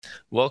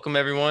Welcome,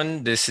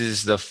 everyone. This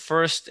is the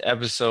first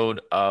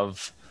episode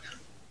of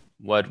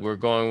what we're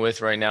going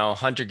with right now,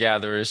 Hunter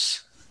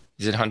Gatherers.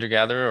 Is it Hunter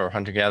Gatherer or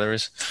Hunter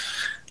Gatherers?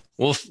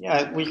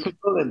 Yeah, we could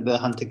call it the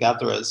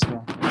hunter-gatherers.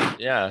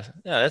 Yeah,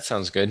 that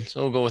sounds good.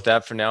 So we'll go with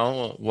that for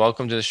now.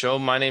 Welcome to the show.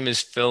 My name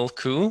is Phil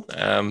Koo,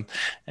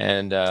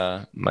 and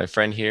my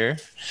friend here.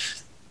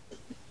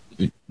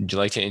 Would you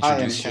like to Hi,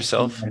 introduce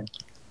yourself?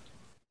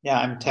 Yeah,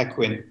 I'm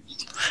Techwin.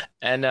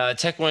 And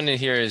Tech1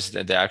 here is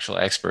the actual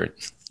expert.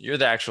 You're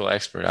the actual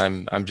expert.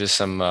 I'm just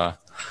some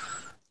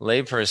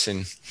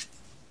layperson.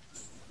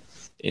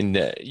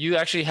 You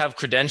actually have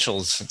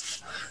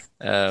credentials.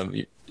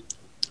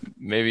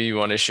 Maybe you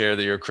want to share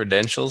your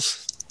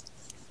credentials.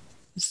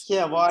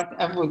 Yeah, well,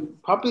 I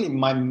would probably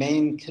my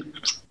main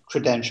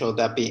credential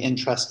that'd be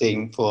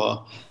interesting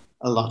for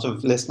a lot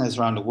of listeners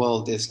around the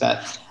world is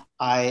that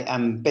I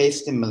am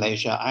based in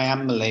Malaysia. I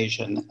am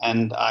Malaysian,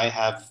 and I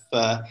have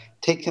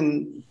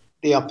taken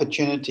the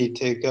opportunity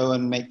to go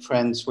and make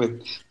friends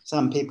with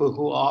some people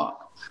who are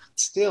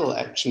still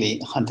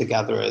actually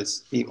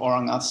hunter-gatherers, the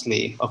Orang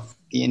Asli of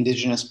the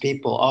indigenous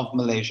people of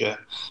Malaysia,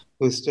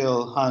 who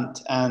still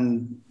hunt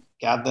and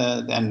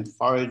gather and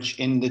forage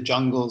in the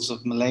jungles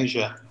of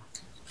Malaysia.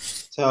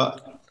 So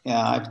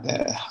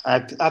yeah,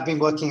 I've been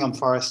working on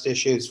forest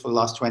issues for the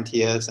last 20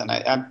 years, and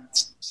I'd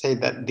say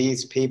that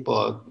these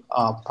people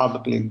are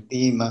probably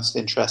the most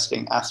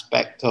interesting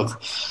aspect of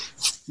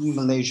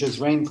Malaysia's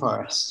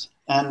rainforest.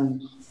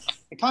 And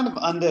I kind of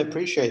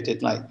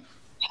underappreciated, like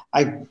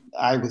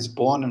I was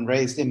born and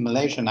raised in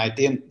Malaysia, and I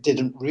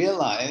didn't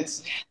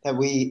realize that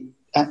we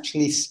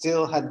actually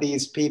still had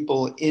these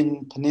people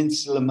in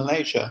Peninsular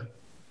Malaysia.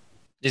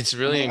 It's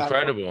really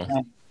incredible.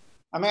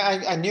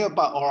 I knew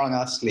about Orang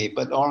Asli,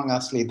 but Orang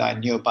Asli that I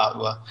knew about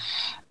were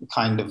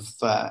kind of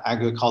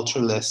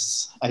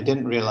agriculturalists. I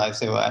didn't realize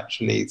they were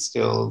actually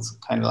still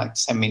kind of like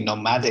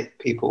semi-nomadic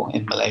people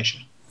in Malaysia,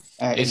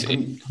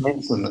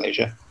 Peninsular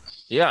Malaysia.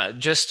 Yeah,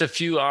 just a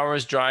few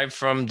hours drive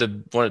from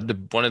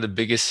one of the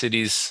biggest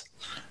cities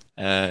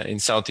in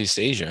Southeast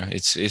Asia.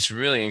 It's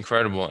really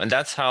incredible, and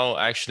that's how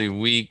actually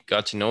we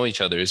got to know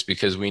each other, is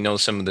because we know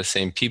some of the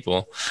same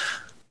people,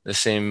 the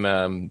same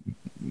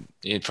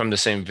from the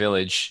same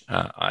village.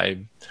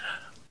 I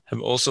have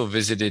also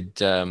visited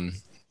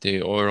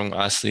the Orang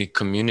Asli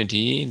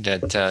community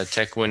that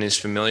Techwin is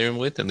familiar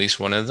with, at least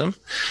one of them,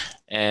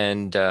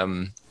 and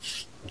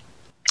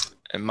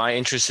my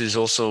interest is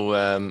also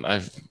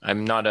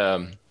I'm not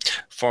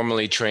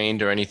formally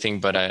trained or anything,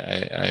 but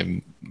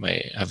I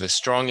have a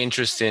strong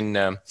interest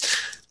in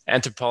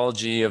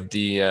anthropology of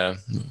the,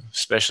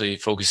 especially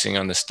focusing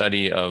on the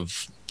study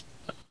of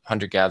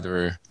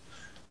hunter-gatherer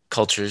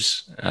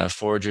cultures,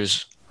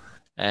 foragers,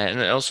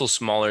 and also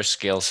smaller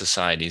scale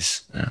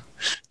societies,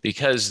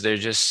 because they're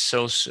just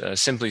so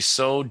simply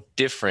so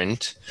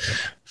different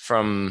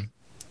from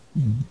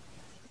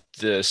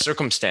the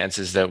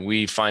circumstances that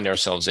we find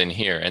ourselves in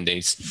here, and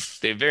they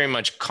very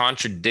much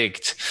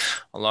contradict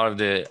a lot of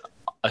the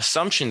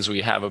assumptions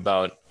we have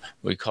about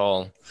what we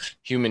call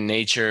human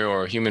nature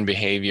or human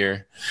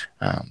behavior,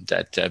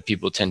 that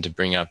people tend to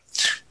bring up.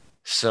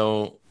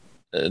 So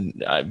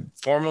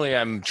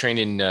I'm trained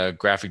in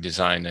graphic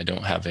design. I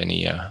don't have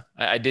any.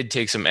 I did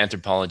take some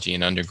anthropology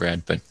in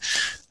undergrad, but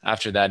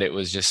after that, it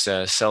was just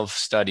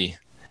self-study,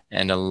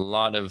 and a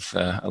lot of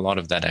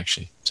that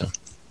actually. So.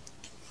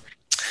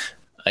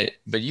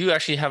 But you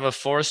actually have a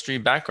forestry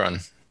background,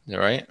 is that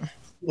right?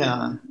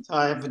 Yeah, so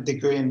I have a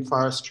degree in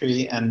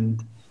forestry,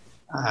 and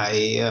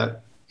I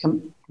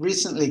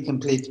recently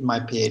completed my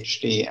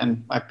PhD.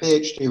 And my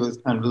PhD was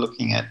kind of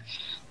looking at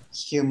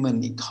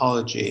human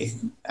ecology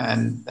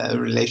and the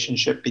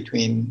relationship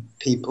between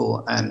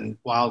people and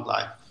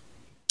wildlife.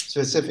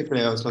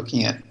 Specifically, I was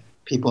looking at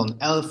people and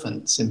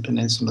elephants in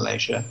Peninsular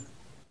Malaysia.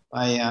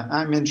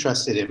 I'm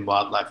interested in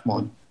wildlife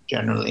more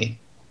generally,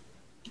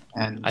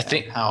 and I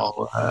think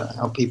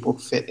how people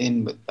fit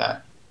in with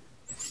that.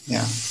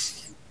 Yeah.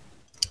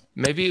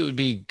 Maybe it would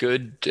be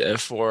good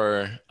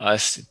for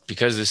us,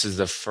 because this is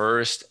the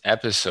first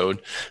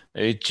episode,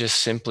 maybe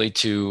just simply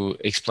to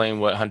explain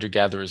what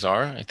hunter-gatherers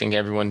are. I think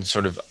everyone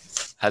sort of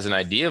has an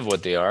idea of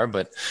what they are,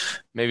 but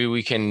maybe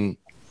we can,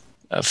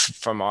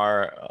 from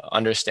our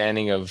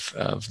understanding of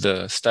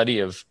the study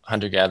of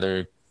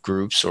hunter-gatherer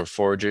groups or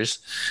foragers,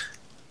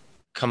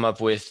 come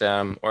up with,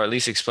 or at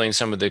least explain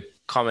some of the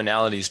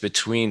commonalities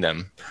between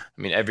them.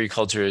 I mean, every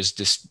culture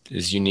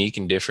is unique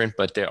and different,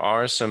 but there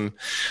are some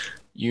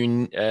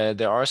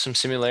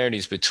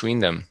similarities between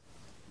them.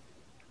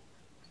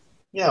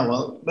 Yeah,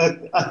 well,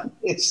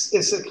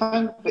 it's a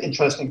kind of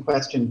interesting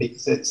question,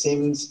 because it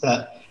seems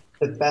that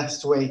the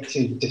best way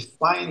to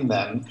define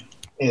them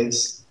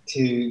is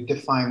to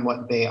define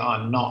what they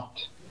are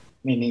not,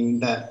 meaning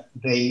that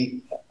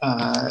they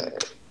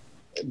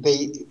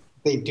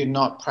do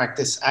not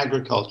practice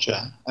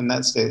agriculture, and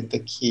that's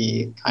the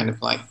key kind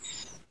of like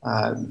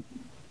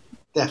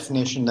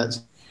definition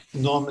that's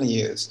normally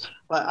used.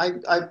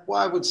 But what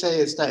I would say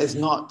is that it's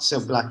not so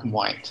black and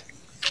white,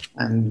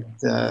 and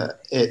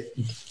it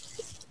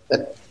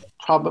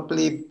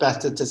probably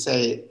better to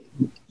say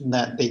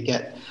that they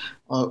get,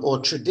 or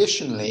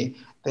traditionally,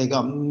 they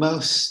got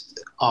most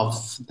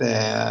of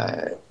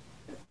their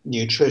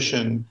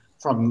nutrition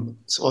from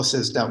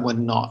sources that were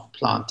not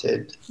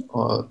planted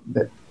or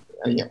that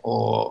like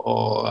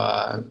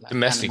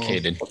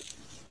Domesticated.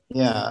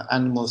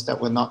 animals that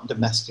were not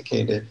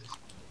domesticated.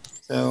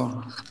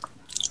 So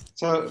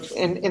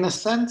in a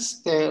sense,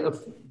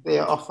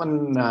 they're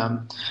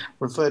often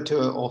referred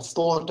to or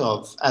thought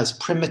of as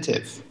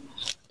primitive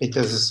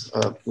because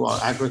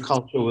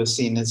agriculture was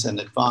seen as an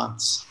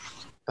advance.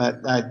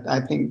 But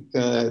I think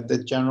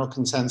the general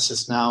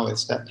consensus now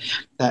is that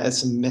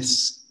is a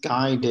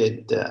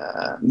misguided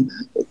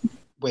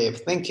way of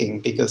thinking,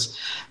 because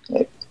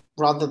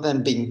rather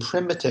than being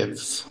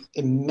primitive,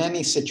 in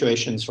many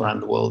situations around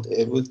the world,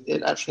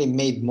 it actually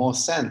made more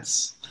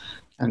sense.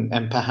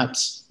 And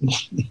perhaps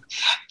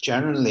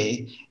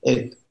generally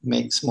it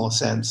makes more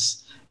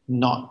sense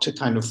not to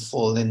kind of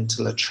fall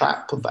into the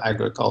trap of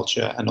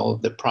agriculture and all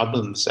the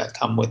problems that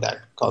come with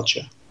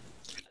agriculture.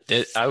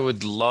 I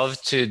would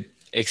love to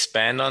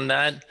expand on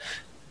that,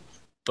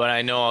 but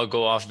I know I'll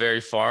go off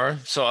very far.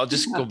 So I'll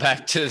just go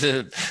back to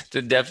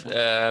the depth,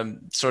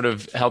 sort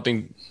of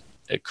helping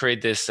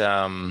create this,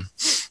 at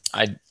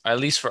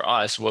least for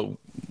us,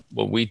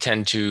 what we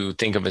tend to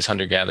think of as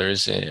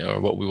hunter-gatherers, or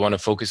what we want to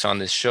focus on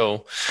this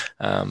show.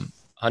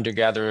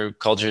 Hunter-gatherer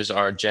cultures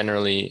are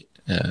generally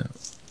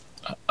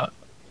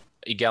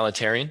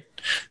egalitarian.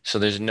 So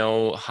there's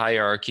no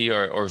hierarchy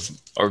or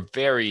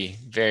very,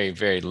 very,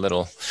 very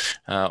little.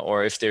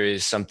 Or if there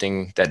is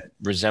something that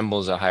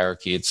resembles a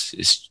hierarchy,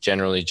 it's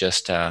generally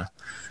just,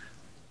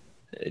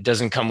 it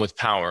doesn't come with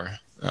power.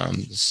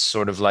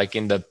 Sort of like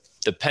in the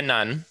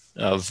Penan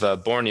of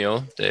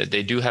Borneo,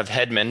 they do have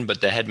headmen,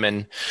 but the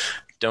headmen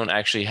don't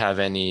actually have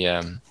any,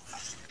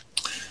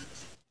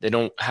 they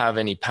don't have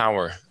any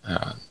power,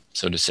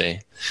 so to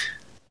say.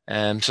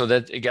 So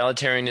that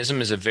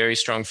egalitarianism is a very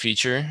strong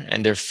feature,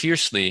 and they're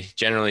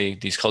generally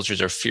these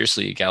cultures are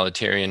fiercely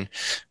egalitarian,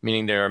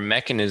 meaning there are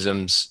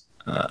mechanisms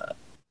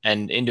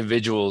and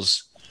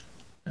individuals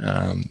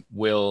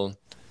will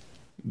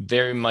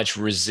very much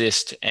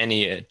resist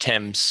any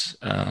attempts,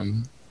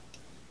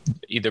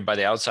 either by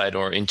the outside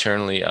or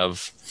internally,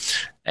 of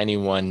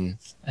anyone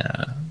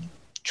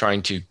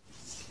trying to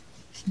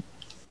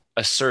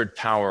assert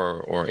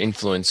power or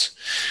influence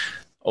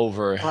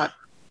over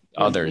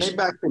others.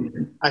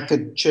 Maybe I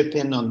could chip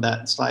in on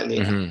that slightly.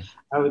 Mm-hmm.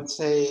 I would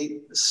say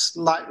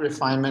slight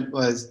refinement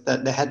was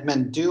that the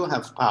headmen do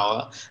have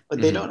power, but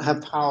they don't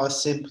have power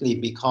simply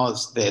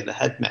because they're the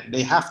headmen.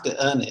 They have to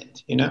earn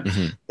it, you know?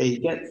 Mm-hmm. They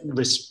get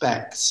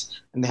respect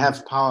and they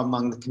have power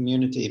among the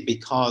community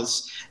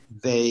because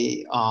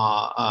they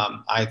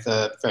are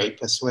either very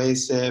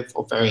persuasive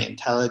or very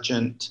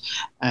intelligent,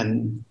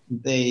 and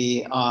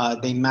they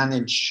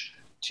manage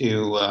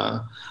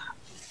to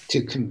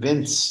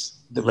convince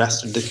the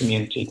rest of the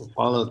community to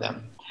follow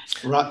them,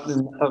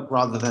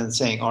 rather than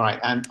saying, all right,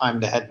 I'm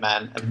the head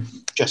man, and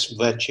just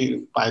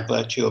by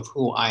virtue of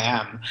who I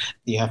am,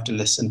 you have to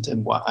listen to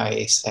what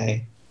I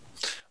say.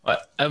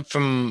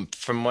 From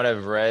what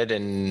I've read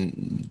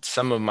and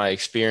some of my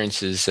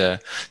experiences,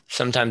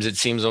 sometimes it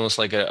seems almost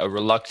like a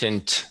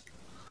reluctant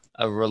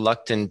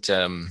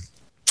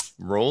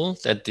role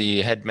that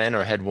the head man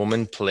or head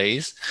woman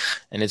plays,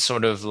 and it's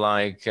sort of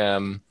like,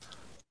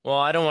 well,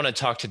 I don't want to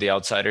talk to the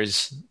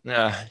outsiders.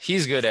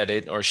 He's good at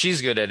it, or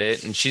she's good at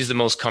it, and she's the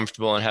most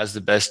comfortable and has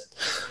the best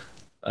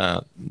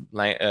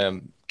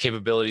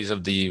capabilities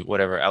of the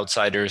whatever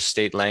outsider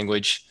state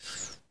language.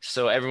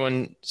 So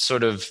everyone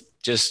sort of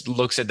just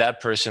looks at that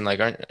person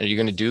like, are you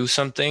going to do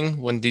something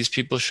when these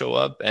people show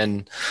up?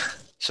 And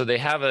so they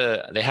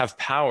have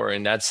power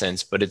in that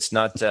sense, but it's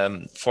not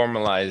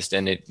formalized,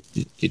 and it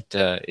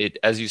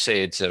as you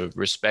say, it's a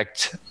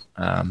respect.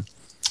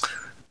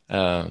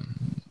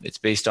 It's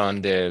based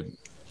on the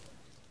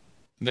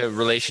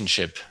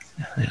relationship.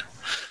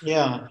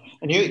 Yeah,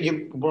 and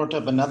you brought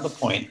up another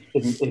point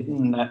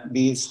in that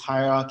these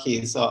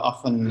hierarchies are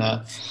often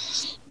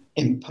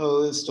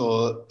imposed,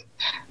 or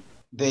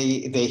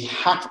they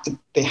have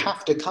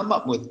to come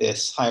up with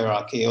this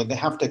hierarchy, or they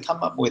have to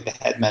come up with the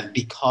headman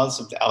because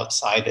of the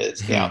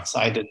outsiders. Mm-hmm. The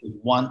outsiders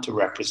want a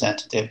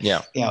representative.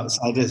 Yeah. The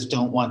outsiders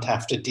don't want to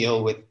have to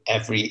deal with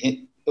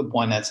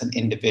one as an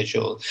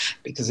individual,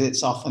 because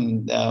it's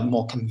often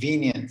more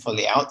convenient for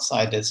the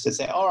outsiders to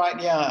say, all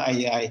right,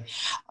 yeah,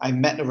 I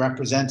met a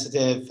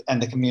representative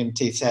and the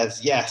community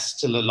says yes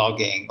to the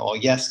logging or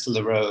yes to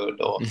the road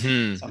or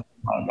something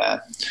like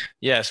that.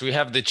 Yes, we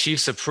have the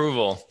chief's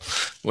approval,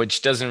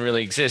 which doesn't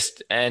really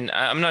exist. And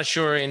I'm not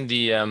sure in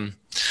the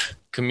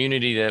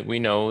community that we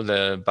know,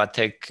 the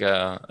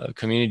Batek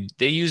community,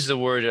 they use the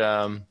word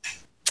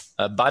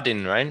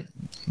Badin, right?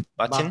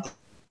 Batin?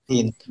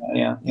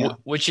 Yeah.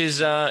 Which is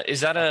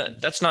that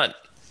that's not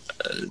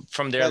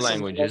from their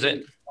language, is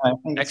it? I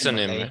think it's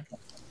exonym. Right?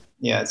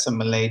 Yeah, it's a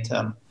Malay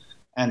term,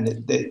 and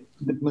the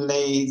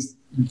Malays,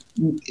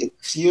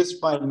 it's used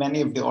by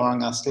many of the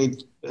Orang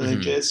Asli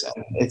villages,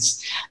 and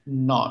it's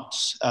not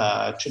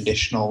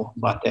traditional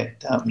Batek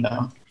term,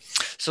 no.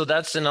 So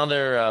that's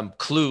another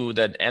clue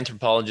that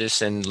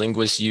anthropologists and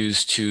linguists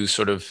use to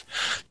sort of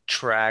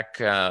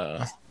track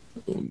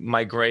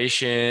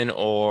migration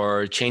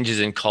or changes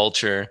in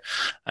culture.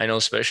 I know,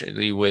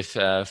 especially with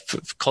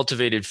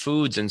cultivated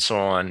foods and so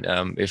on,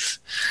 if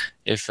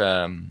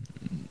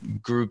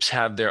groups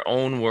have their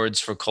own words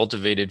for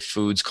cultivated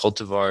foods,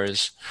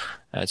 cultivars,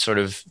 sort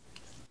of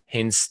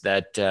hints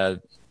that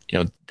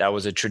that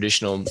was a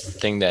traditional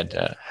thing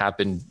that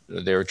happened.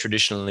 They were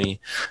traditionally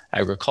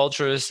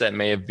agriculturists that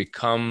may have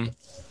become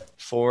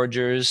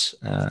foragers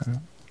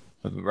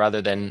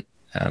rather than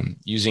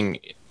using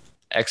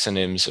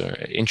exonyms or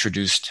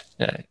introduced.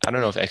 I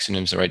don't know if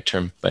exonym is the right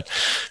term, but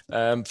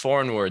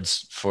foreign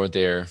words for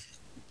their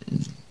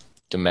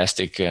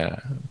domestic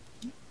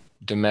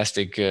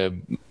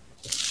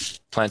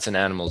plants and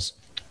animals.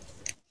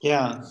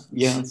 Yeah.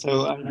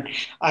 So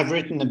I've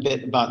written a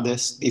bit about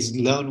these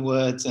loan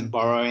words and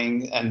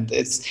borrowing, and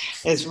it's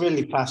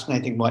really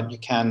fascinating what you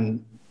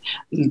can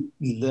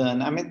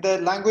learn. I mean, the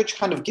language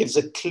kind of gives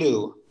a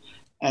clue,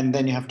 and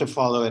then you have to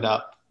follow it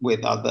up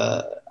with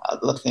other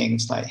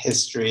things like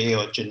history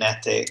or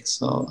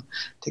genetics or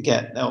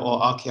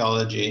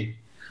archaeology.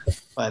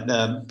 But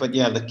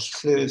yeah, the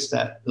clues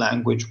that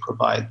language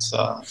provides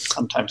are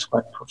sometimes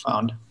quite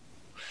profound.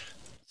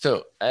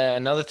 So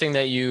another thing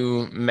that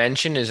you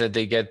mentioned is that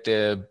they get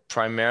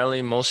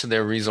primarily most of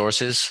their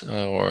resources,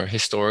 or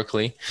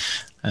historically,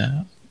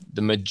 the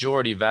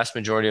vast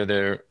majority of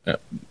their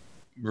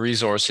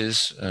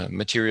resources,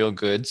 material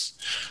goods,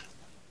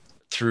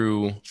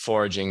 through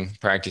foraging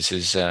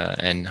practices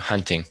and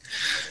hunting,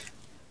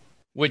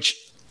 which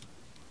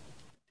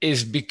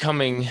is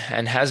becoming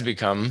and has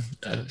become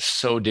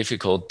so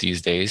difficult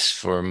these days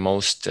for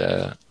most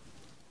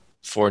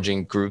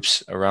foraging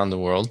groups around the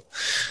world.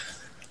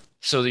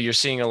 So that you're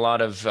seeing a lot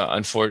of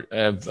I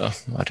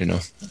don't know,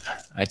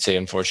 I'd say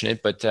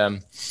unfortunate, but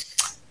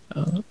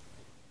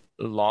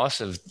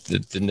loss of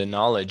the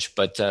knowledge.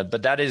 But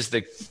that is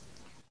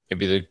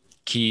maybe the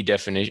key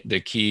definition, the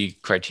key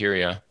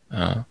criteria.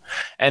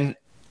 And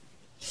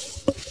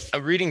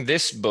reading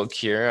this book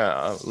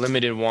here,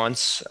 Limited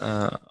Wants,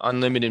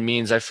 Unlimited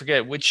Means, I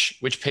forget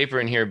which paper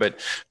in here, but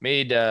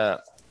made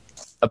a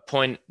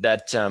point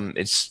that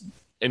it's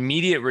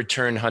immediate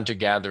return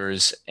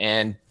hunter-gatherers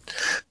and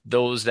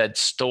those that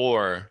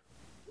store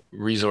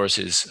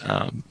resources,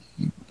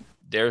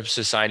 their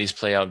societies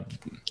play out,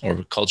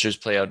 or cultures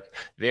play out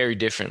very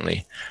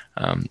differently.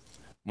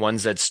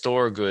 Ones that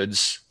store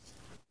goods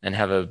and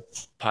have a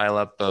pile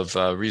up of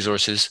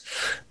resources,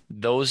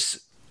 those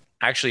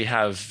actually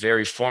have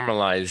very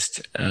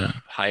formalized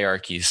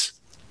hierarchies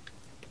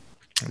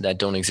that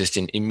don't exist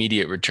in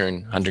immediate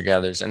return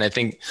hunter-gatherers. And I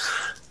think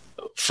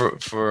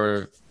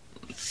for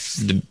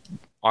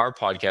our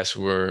podcast,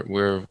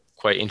 we're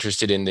quite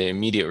interested in the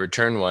immediate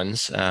return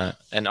ones,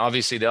 and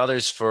obviously the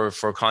others for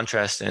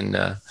contrast and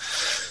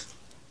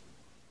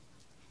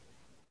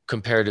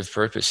comparative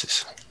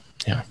purposes.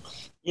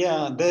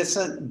 Yeah, there's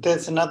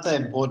another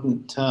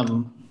important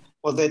term.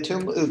 Well, there are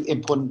two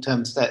important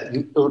terms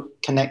that are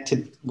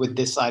connected with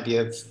this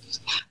idea of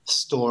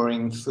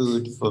storing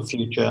food for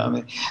future. I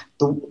mean,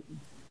 the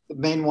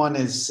main one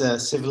is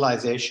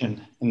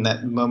civilization. In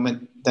that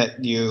moment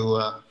that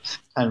you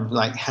kind of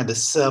like had a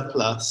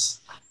surplus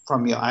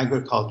from your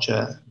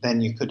agriculture, then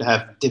you could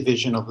have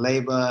division of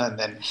labor, and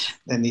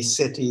then these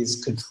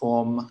cities could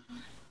form.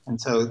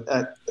 And so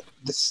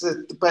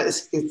but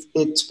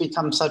it's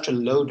become such a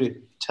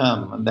loaded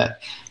term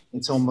that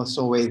it's almost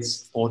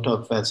always thought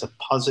of as a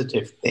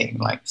positive thing,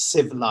 like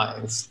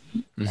civilized,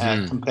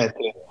 compared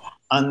to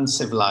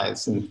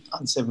uncivilized, and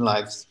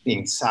uncivilized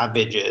being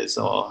savages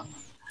or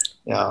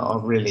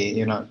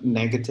really,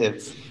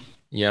 negative.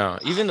 Yeah,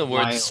 even the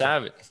word wild.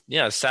 savage.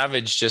 Yeah,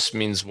 savage just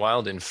means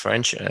wild in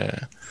French,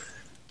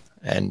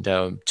 and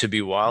to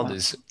be wild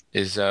is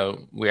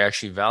we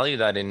actually value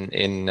that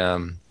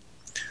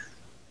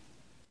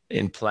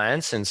in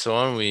plants and so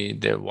on.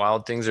 The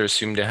wild things are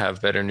assumed to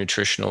have better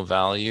nutritional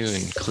value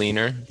and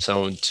cleaner.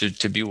 So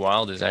to be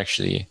wild is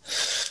actually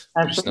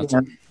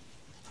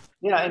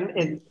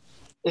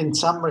in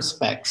some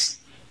respects,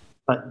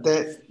 but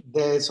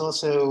there's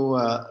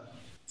also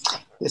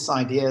this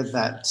idea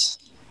that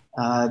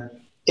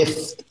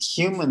if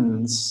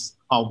humans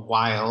are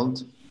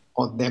wild,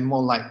 or they're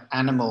more like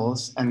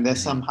animals, and they're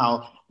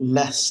somehow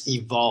less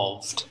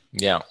evolved.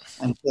 Yeah.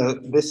 And so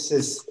this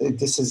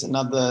is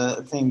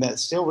another thing that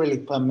still really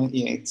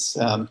permeates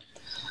our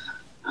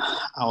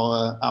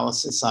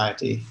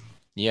society.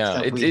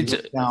 Yeah, we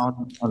look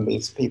down on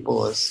these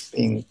people as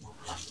being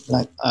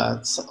like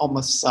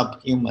almost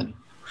subhuman.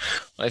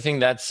 I think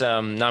that's now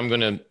I'm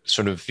going to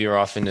sort of veer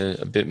off into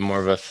a bit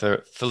more of a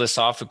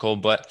philosophical,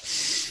 but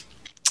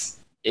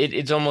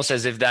it's almost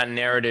as if that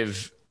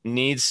narrative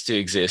needs to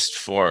exist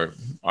for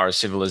our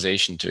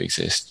civilization to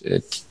exist,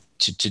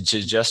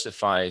 to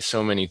justify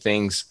so many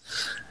things,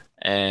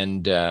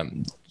 and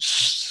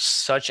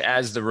such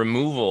as the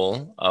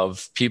removal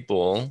of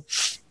people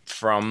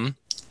from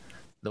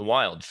the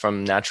wild,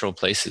 from natural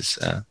places,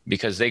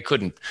 because they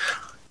couldn't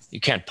you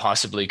can't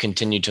possibly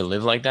continue to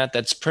live like that.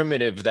 That's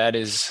primitive. That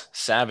is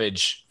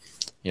savage.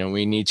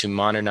 We need to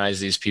modernize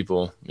these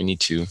people. We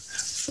need to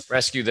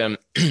rescue them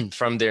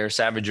from their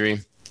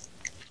savagery.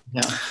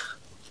 Yeah.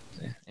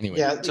 Anyway,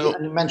 yeah, so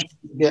and you mentioned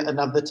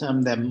another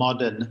term there,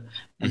 modern,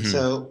 and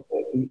so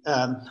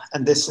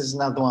and this is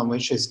another one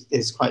which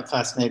is quite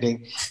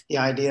fascinating. The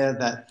idea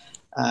that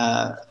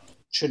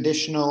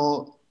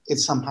traditional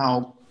is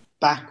somehow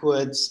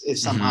backwards,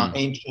 is somehow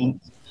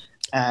ancient,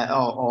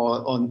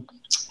 or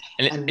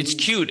and it's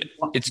cute.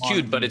 It's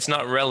cute, but it's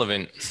not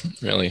relevant,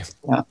 really.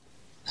 Yeah.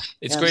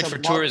 It's great for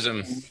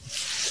tourism.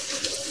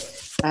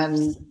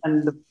 And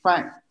the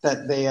fact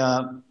that they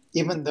are,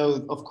 even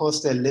though of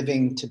course they're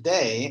living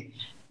today,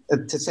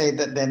 to say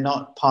that they're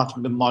not part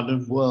of the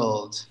modern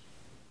world,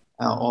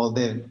 or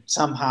they're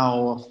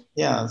somehow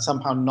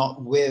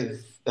not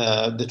with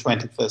the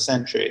 21st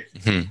century.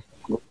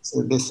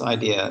 So this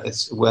idea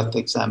is worth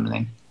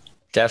examining.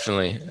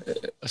 Definitely.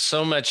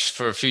 So much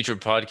for future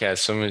podcasts,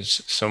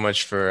 so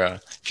much for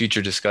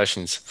future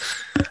discussions.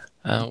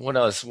 What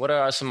else? What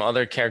are some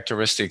other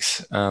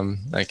characteristics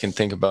I can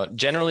think about?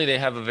 Generally, they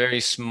have a very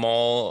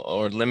small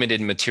or limited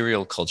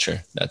material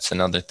culture. That's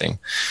another thing.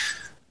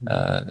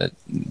 That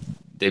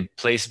they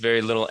place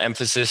very little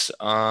emphasis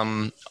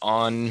on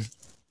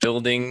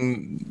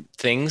building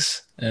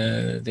things.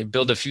 They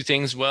build a few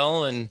things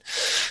well, and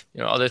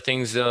other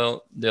things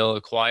they'll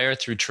acquire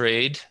through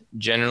trade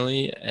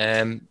generally,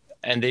 and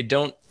they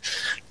don't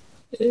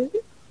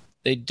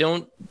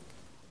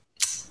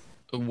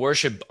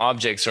worship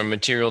objects or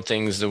material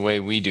things the way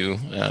we do.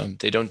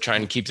 They don't try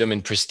and keep them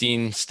in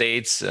pristine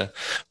states.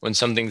 When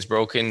something's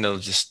broken, they'll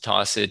just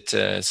toss it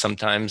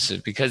sometimes,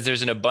 because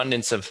there's an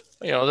abundance of,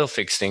 they'll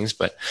fix things.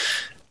 But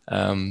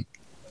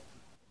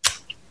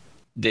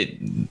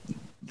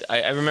I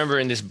remember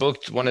in this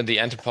book, one of the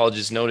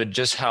anthropologists noted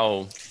just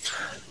how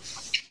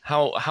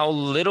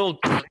little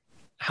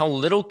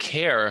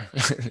care.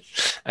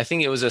 I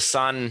think it was a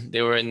San.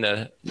 They were in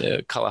the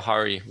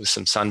Kalahari with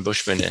some San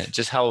Bushmen.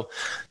 Just how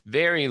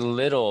very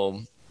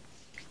little,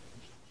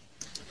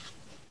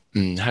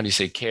 how do you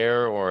say,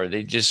 care, or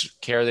they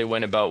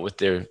went about with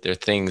their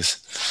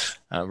things,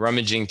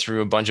 rummaging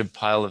through a bunch of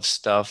pile of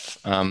stuff.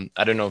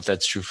 I don't know if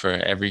that's true for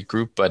every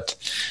group, but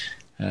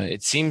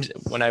it seems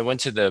when I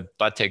went to the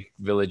Batek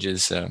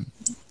villages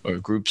or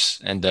groups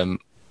and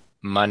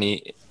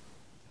Mani,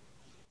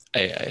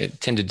 I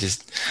tended to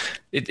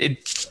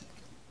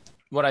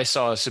what I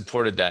saw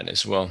supported that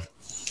as well.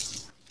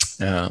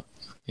 Yeah,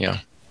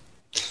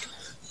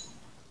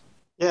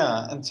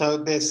 and so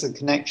there's a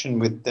connection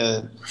with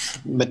the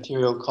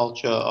material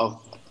culture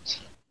of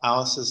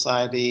our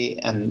society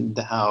and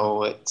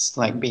how it's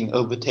like being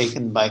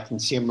overtaken by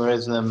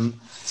consumerism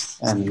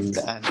and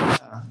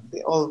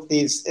all of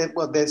these.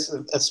 There's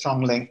a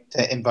strong link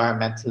to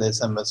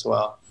environmentalism as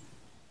well,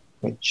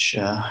 which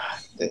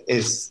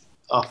is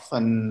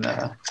often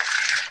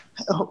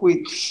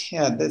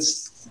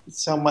there's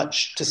so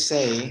much to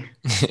say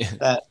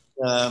that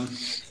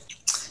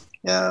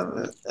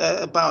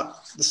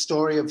about the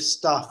story of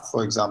stuff,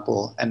 for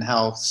example, and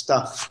how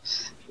stuff,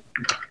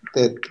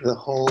 the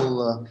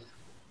whole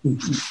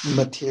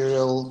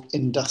material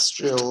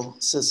industrial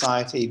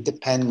society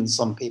depends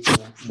on people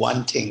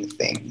wanting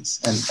things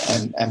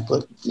and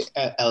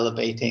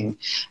elevating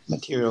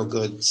material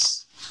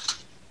goods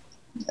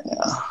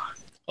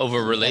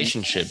over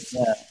relationship.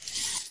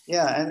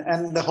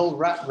 And the whole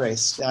rat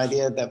race, the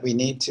idea that we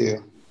need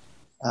to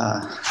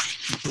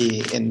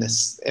be in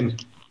this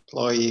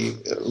employee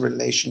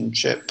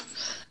relationship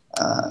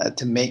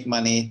to make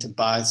money, to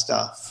buy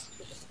stuff,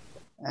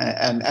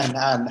 and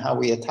how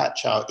we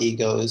attach our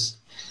egos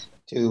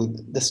to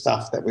the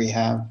stuff that we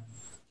have.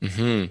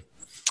 And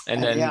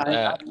then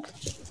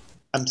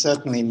I'm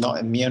certainly not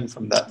immune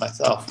from that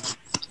myself,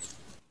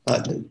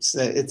 but it's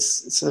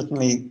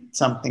certainly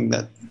something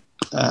that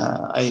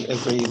I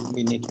agree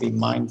we need to be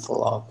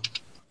mindful of.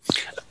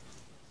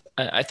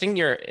 I think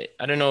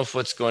I don't know if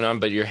what's going on,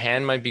 but your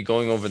hand might be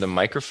going over the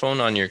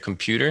microphone on your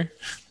computer.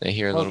 I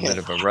hear a little bit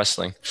of a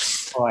rustling.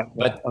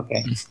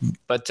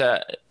 But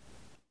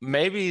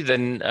maybe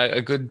then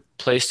a good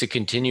place to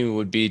continue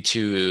would be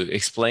to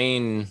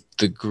explain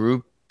the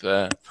group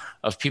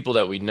of people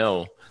that we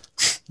know,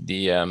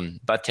 the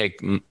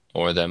Batek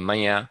or the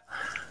Maya,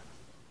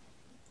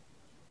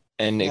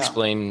 and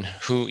explain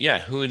who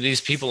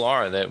these people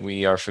are that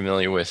we are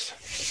familiar with.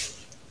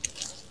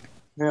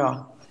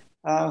 Yeah.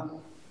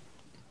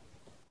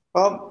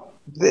 Well,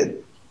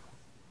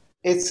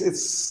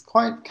 it's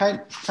quite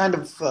kind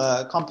of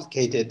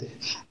complicated,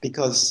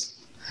 because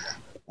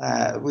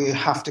we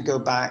have to go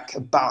back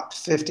about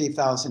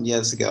 50,000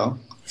 years ago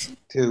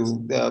to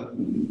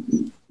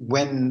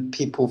when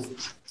people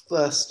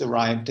first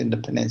arrived in the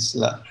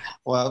peninsula.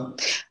 Well,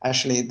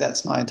 actually,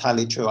 that's not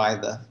entirely true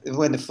either.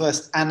 When the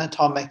first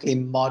anatomically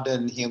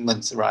modern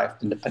humans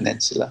arrived in the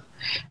peninsula,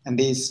 and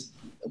these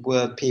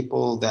were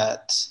people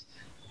that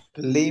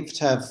believed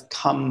to have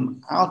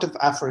come out of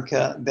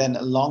Africa, then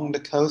along the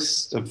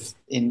coast of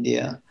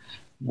India,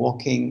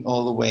 walking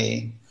all the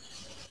way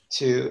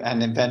to,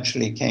 and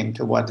eventually came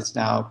to what is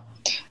now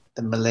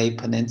the Malay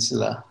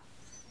Peninsula,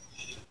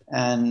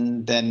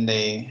 and then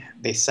they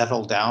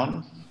settled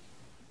down,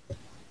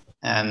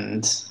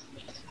 and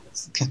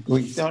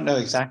we don't know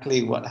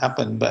exactly what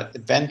happened, but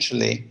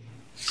eventually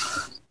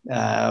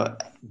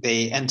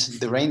they entered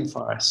the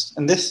rainforest.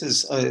 And this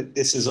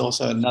is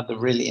also another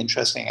really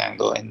interesting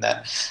angle, in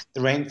that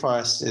the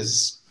rainforest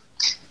is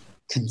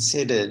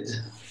considered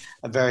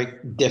a very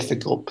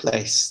difficult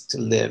place to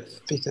live,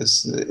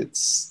 because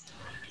it's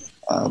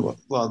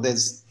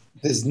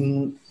there's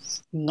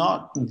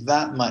not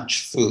that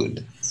much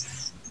food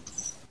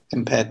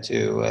compared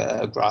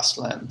to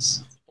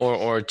grasslands,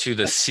 or to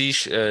the sea,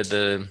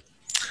 the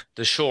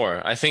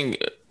shore. I think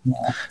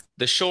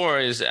the shore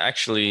is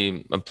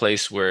actually a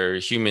place where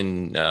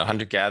human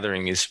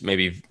hunter-gathering is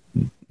maybe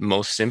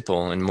most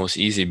simple and most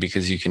easy,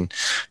 because you can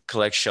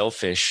collect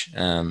shellfish,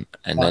 and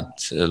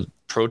that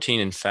protein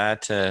and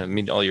fat,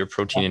 meet all your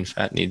protein and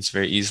fat needs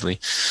very easily.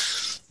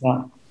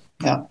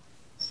 Yeah.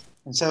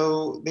 And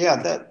so,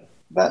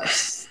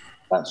 that's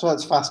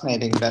what's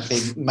fascinating, that they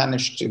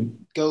managed to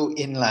go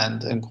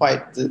inland, and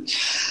quite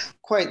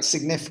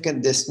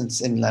significant distance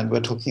inland.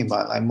 We're talking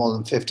about like more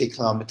than 50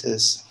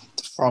 kilometers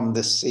from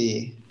the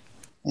sea.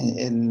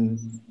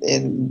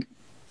 In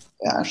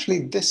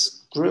actually,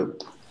 this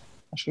group,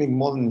 actually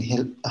more than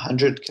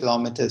 100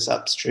 kilometers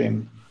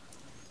upstream.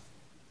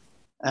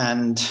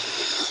 And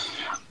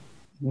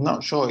I'm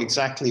not sure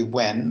exactly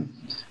when,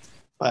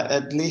 but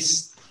at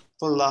least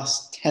for the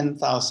last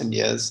 10,000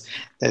 years,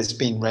 there's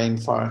been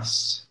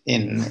rainforest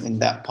in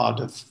that part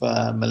of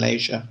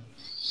Malaysia.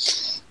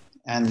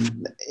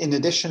 And in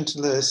addition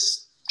to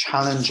this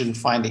challenge in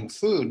finding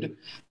food,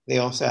 they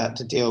also had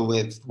to deal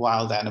with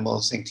wild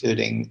animals,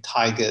 including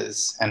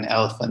tigers and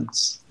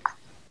elephants.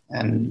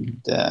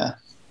 And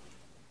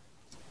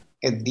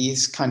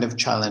these kind of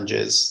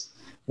challenges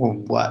were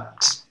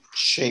what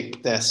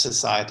shaped their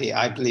society.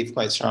 I believe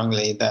quite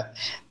strongly that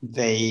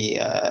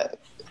their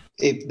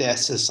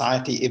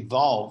society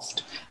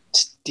evolved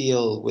to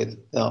deal with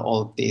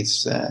all of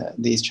these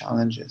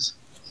challenges.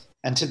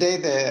 And today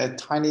they're a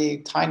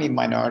tiny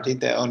minority.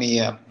 They're only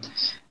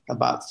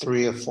about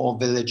 3 or 4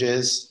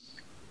 villages,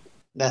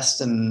 less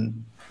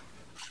than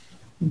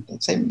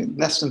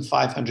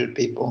 500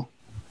 people.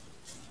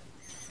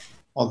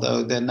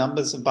 Although their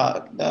numbers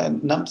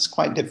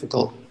quite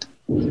difficult.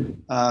 The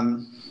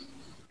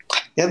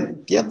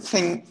other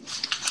thing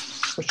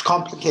which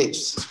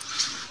complicates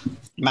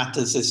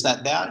matters is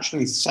that there are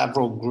actually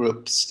several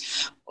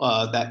groups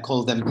that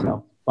call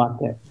themselves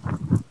Batek.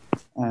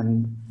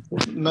 And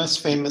the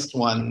most famous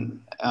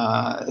one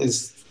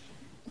is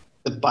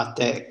the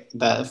Batek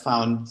that are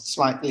found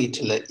slightly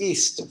to the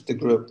east of the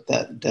group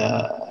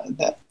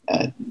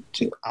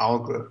to our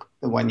group.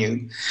 The one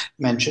you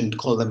mentioned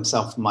call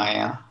themselves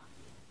Maya.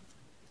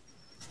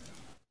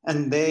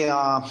 And they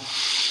are,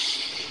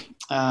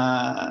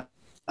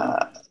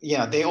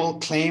 they all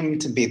claim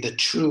to be the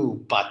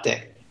true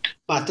Batek.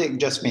 Batek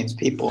just means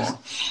people.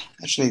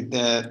 Actually,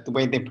 the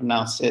way they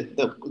pronounce it,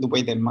 the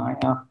way the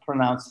Maya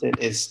pronounce it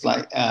is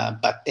like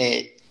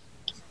Batek.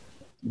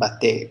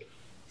 Batek.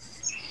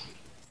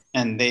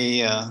 And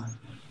they,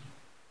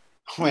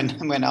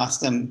 when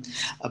asked them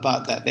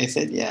about that, they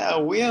said, "Yeah,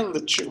 we are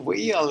the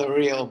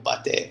real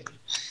Batek."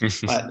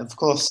 But of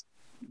course,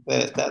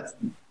 the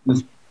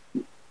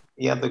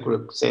other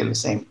group say the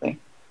same thing.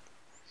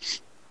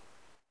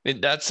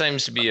 That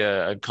seems to be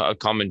a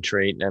common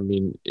trait. I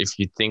mean, if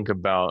you think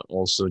about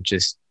also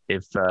just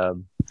if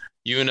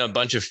you and a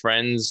bunch of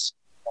friends,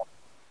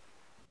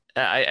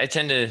 I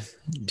tend to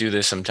do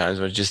this sometimes,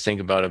 but just think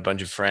about a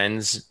bunch of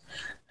friends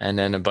and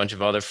then a bunch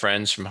of other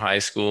friends from high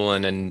school,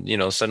 and then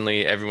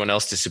suddenly everyone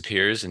else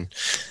disappears, and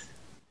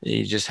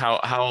you just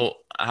how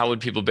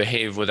would people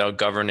behave without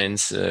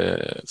governance,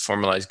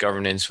 formalized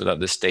governance, without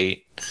the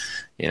state?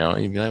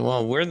 You'd be like,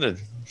 well, we're the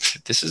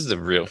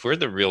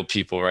real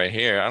people right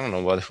here. I don't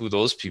know who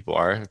those people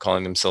are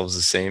calling themselves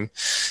the same.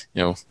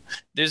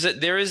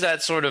 There is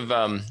that sort of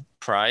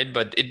pride,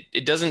 but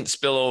it doesn't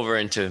spill over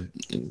into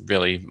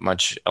really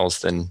much else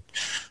than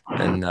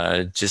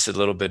just a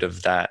little bit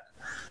of that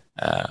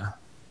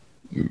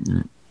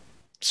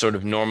sort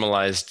of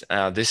normalized.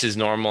 This is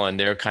normal, and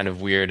they're kind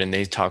of weird, and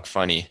they talk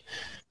funny.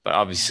 But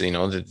obviously,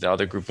 the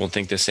other group will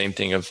think the same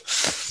thing of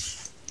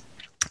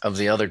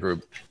the other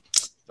group.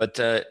 But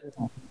so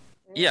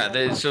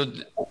that's a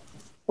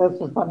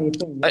funny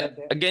thing.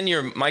 Again,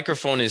 your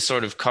microphone is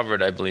sort of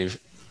covered, I believe.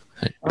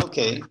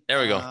 Okay. There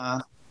we go.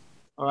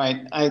 All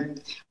right.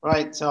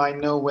 So I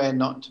know where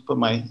not to put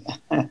my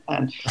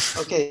hand.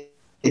 Okay.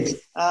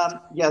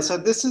 So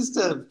this is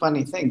the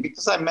funny thing,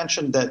 because I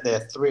mentioned that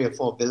there are 3 or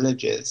 4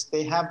 villages.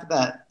 They have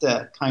that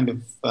kind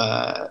of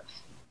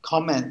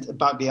comment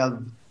about the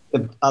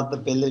other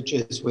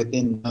villages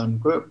within their own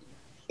group.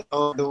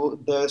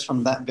 Those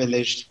from that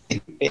village,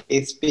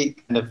 they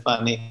speak kind of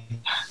funny.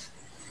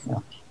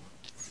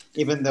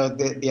 Even though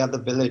the other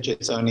village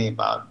is only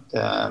about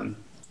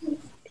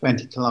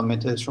 20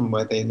 kilometers from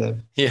where they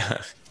live.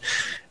 Yeah,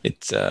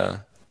 it's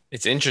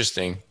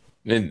interesting.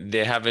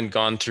 They haven't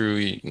gone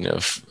through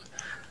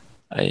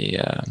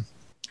a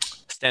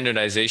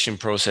standardization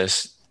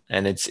process,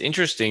 and it's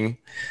interesting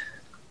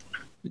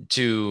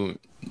to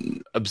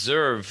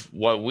observe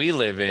what we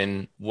live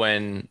in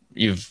when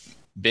you've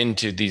been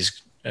to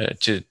these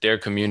to their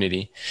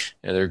community,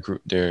 their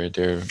group,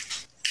 their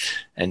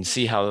and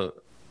see how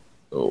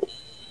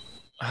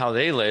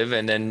they live,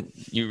 and then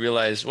you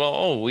realize,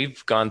 well,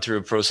 we've gone through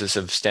a process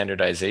of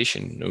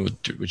standardization,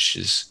 which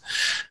has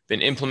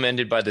been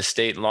implemented by the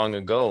state long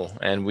ago,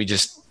 and we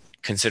just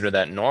consider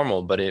that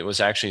normal, but it was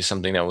actually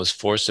something that was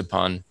forced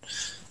upon,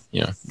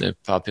 the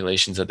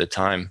populations at the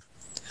time.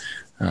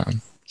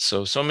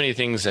 So many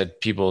things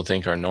that people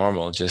think are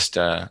normal, just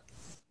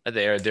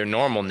they're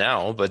normal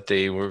now, but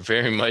they were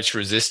very much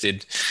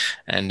resisted,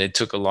 and it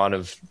took a lot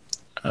of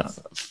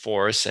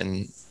force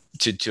and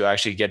to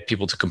actually get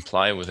people to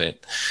comply with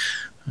it.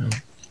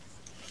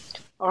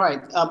 All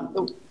right.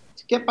 To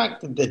get back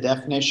to the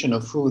definition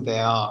of who they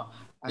are,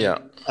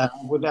 I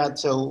would add,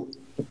 so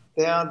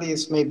there are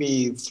these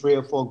maybe 3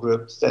 or 4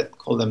 groups that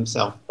call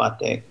themselves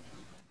Batek,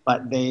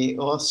 but they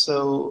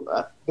also,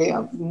 they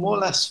are more or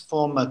less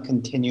form a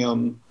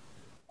continuum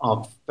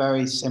of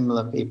very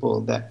similar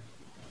people that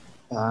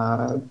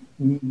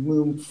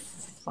move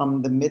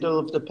from the middle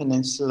of the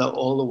peninsula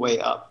all the way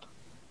up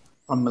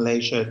from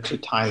Malaysia to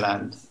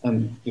Thailand.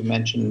 And you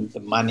mentioned the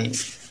Mani.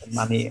 The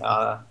Mani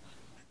are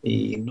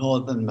the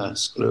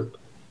northernmost group.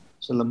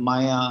 So the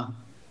Maya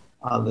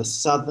are the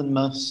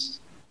southernmost,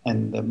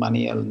 and the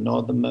Mani are the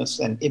northernmost.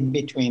 And in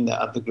between the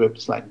other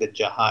groups like the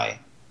Jahai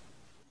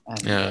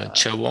and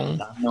Chawang,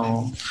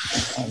 Dano,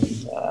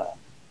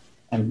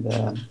 and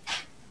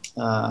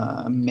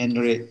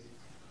Menrit.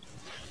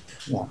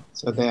 Yeah,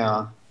 so there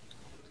are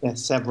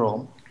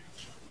several.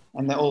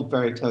 And they're all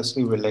very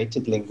closely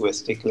related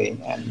linguistically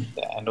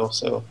and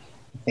also,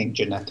 I think,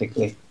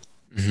 genetically.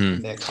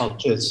 Mm-hmm. Their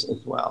cultures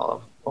as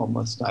well are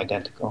almost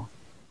identical.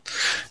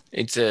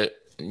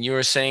 You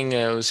were saying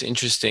it was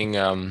interesting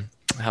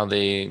how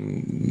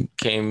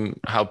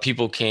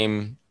people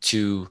came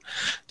to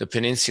the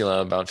peninsula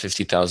about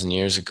 50,000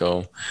 years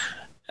ago.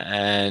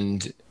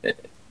 And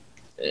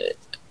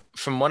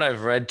from what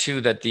I've read too,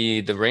 that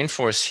the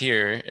rainforest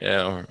here,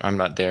 I'm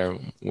not there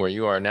where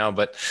you are now,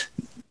 but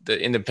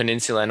in the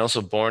peninsula and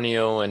also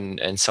Borneo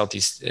and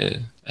Southeast,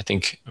 I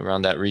think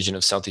around that region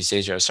of Southeast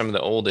Asia are some of the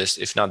oldest,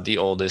 if not the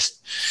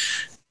oldest,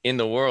 in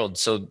the world.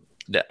 So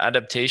the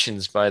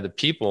adaptations by the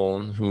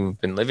people who've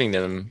been living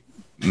them,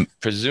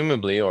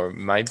 presumably, or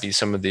might be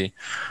some of the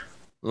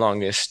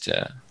longest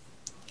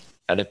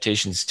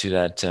adaptations to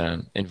that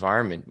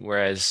environment.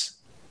 Whereas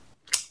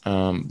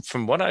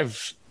from what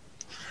I've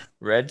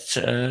read,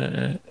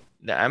 the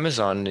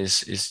Amazon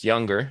is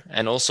younger,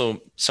 and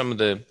also some of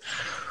the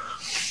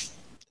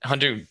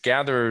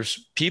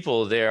hunter-gatherers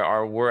people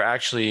there were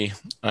actually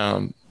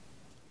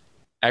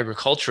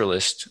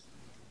agriculturalists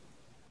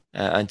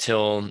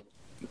until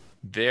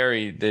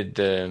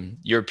the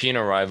European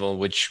arrival,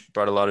 which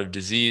brought a lot of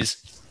disease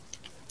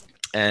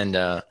and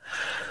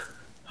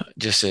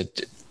just a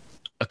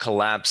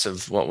collapse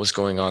of what was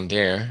going on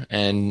there,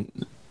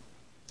 and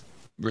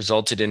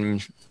resulted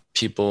in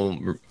people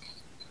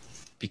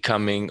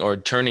becoming or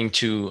turning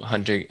to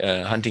hunting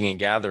and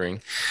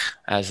gathering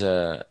as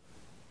a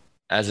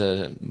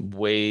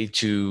way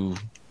to,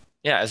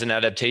 as an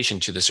adaptation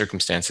to the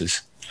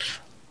circumstances.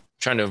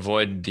 Trying to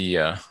avoid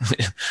the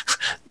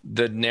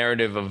the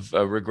narrative of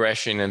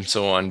regression and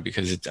so on,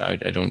 because I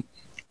don't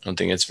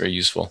think it's very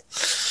useful.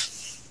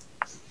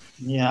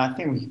 Yeah, I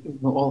think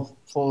we all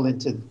fall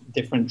into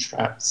different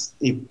traps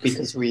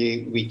because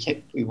we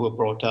were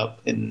brought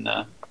up in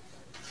our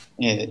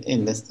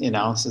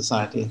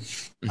society.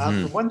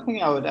 Mm-hmm. One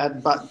thing I would add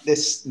about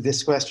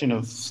this question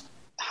of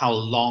how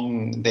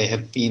long they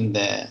have been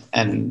there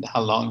and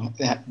how long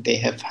they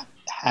have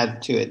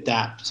had to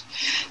adapt.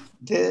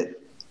 The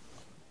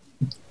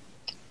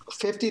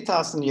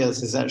 50,000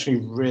 years is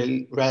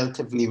actually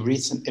relatively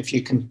recent. If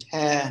you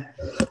compare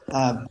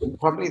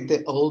probably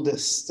the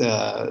oldest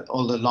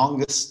or the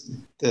longest,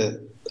 the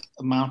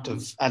amount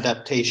of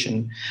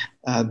adaptation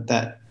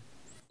that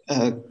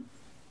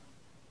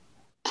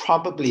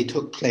probably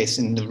took place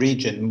in the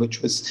region,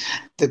 which was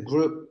the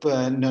group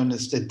known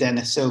as the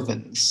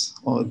Denisovans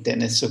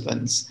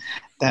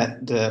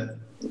that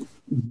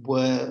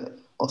were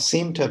or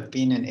seem to have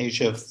been in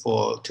Asia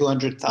for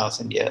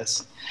 200,000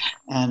 years.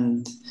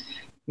 And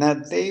now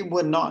they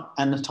were not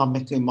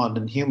anatomically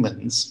modern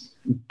humans,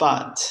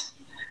 but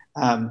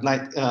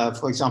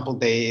for example,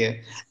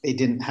 they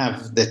didn't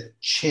have the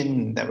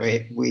chin that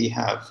we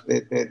have.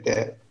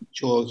 Their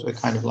jaws were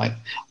kind of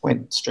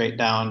went straight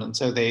down, and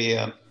so they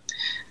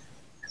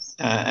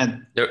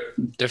and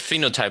their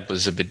phenotype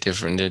was a bit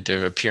different.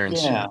 Their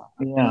appearance.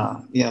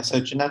 Yeah. So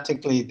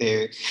genetically,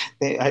 they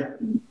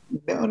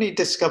only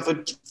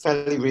discovered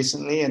fairly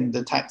recently, and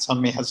the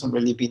taxonomy hasn't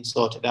really been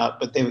sorted out.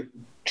 But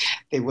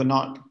they were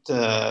not.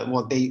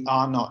 They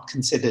are not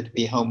considered to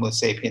be Homo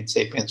sapiens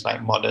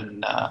like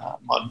modern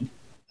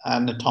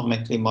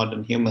anatomically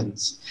modern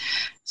humans.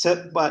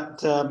 So, but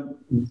the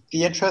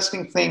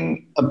interesting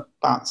thing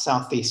about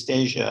Southeast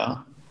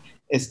Asia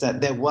is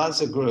that there was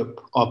a group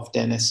of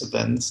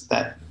Denisovans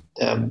that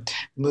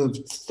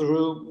moved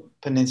through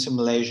Peninsular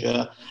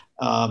Malaysia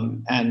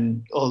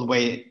and all the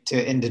way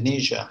to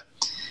Indonesia.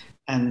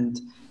 And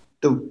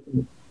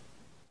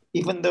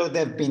even though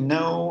there have been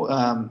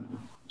no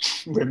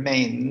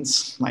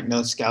remains, like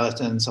no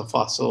skeletons or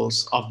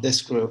fossils of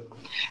this group,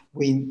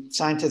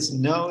 scientists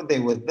know they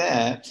were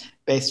there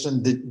based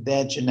on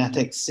their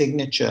genetic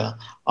signature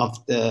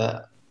of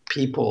the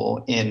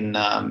people in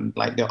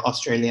like the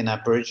Australian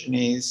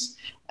Aborigines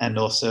and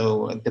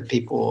also the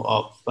people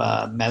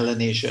of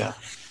Melanesia,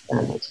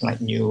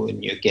 like New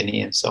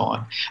Guinea and so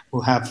on,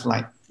 who have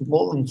like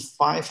more than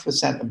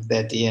 5% of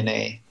their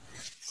DNA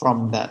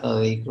from that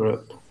early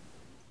group,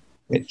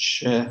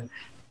 which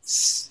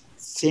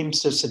seems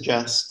to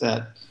suggest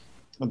that,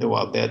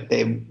 well,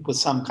 there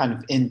was some kind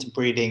of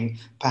interbreeding,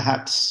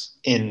 perhaps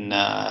in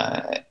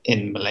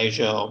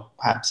Malaysia or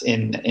perhaps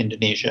in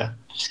Indonesia.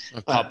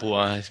 Papua,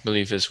 I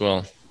believe, as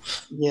well.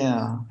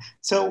 Yeah.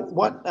 So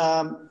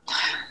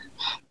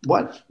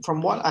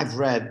from what I've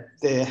read,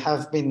 there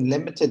have been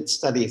limited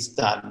studies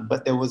done,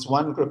 but there was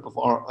one group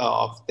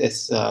of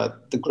this,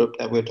 the group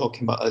that we were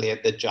talking about earlier,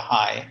 the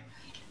Jahai,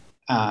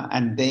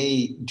 and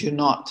they do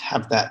not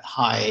have that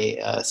high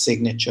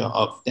signature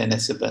of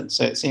Denisovans.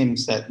 So it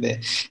seems that the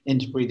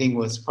interbreeding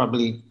was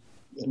probably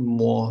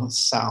more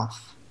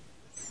south,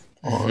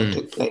 or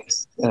took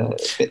place a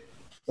bit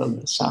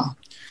further south.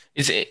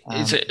 Is it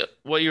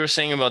what you were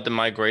saying about the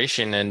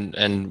migration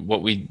and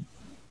what we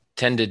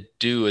tend to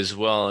do as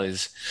well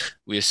is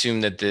we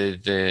assume that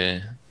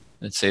the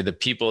let's say the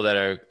people that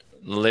are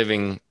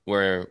living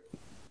where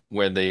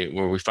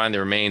we find the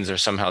remains are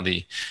somehow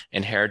the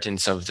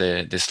inheritance of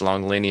this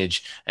long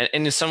lineage, and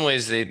in some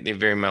ways they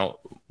very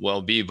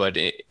well be, but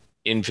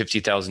in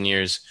 50,000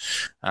 years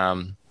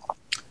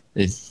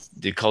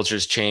the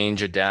cultures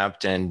change,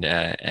 adapt,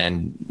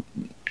 and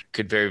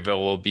could very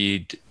well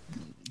be,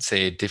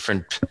 say,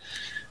 different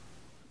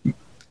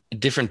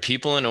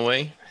people in a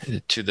way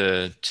to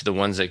the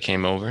ones that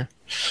came over.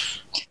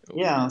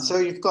 Yeah, so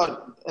you've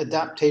got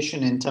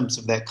adaptation in terms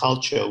of their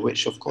culture,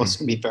 which of course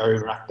can be very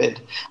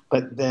rapid,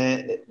 but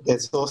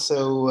there's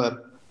also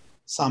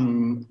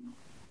some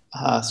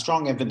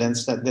strong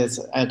evidence that there's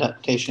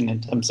adaptation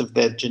in terms of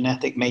their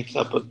genetic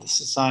makeup of the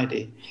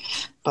society.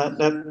 But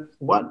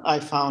what I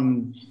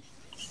found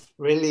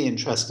really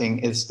interesting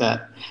is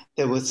that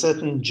there were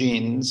certain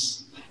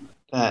genes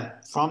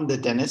that from the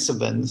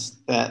Denisovans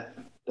that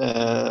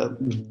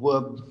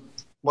were,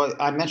 well,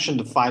 I mentioned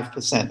the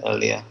 5%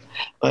 earlier,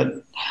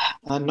 but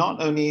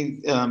not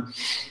only, I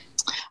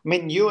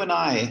mean, you and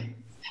I,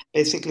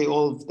 basically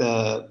all of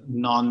the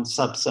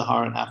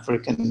non-sub-Saharan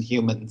African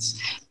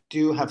humans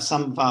do have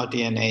some of our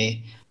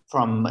DNA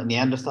from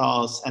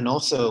Neanderthals and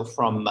also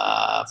from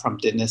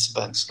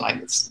Denisovans,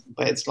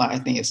 but it's like, I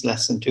think it's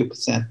less than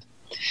 2%.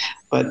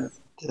 But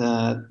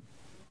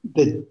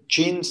the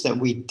genes that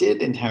we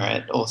did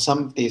inherit, or some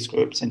of these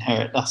groups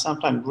inherit, are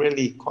sometimes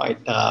really quite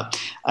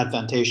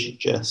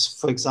advantageous.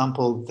 For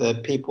example, the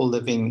people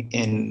living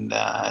in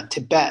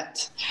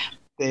Tibet,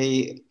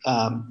 they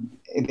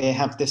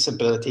have this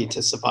ability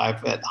to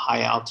survive at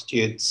high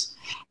altitudes,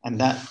 and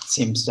that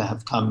seems to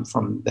have come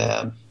from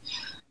the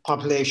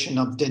population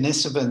of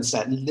Denisovans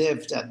that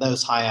lived at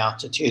those high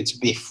altitudes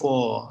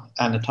before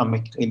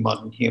anatomically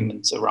modern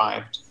humans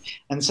arrived.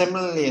 And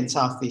similarly, in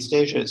Southeast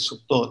Asia, it's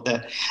thought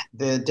that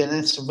the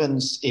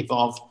Denisovans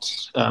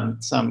evolved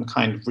some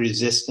kind of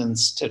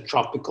resistance to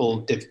tropical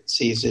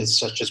diseases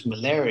such as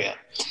malaria.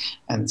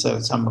 And so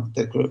some of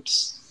the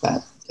groups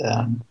that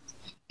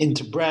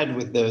interbred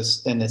with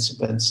those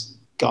Denisovans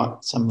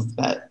got some of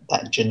that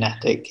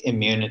genetic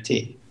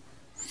immunity.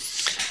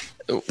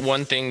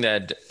 One thing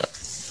that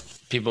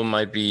people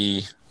might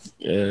be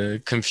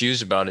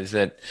confused about is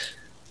that,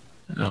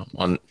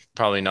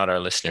 probably not our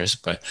listeners,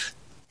 but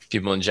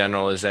people in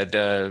general, is that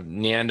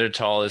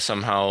Neanderthal is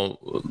somehow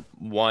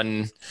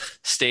one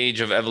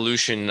stage of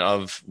evolution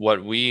of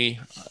what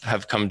we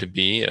have come to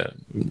be,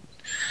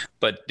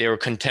 but they were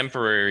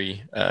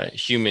contemporary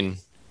human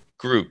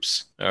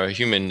groups or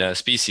human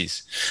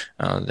species.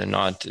 They're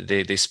not.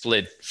 They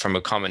split from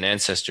a common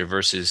ancestor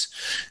versus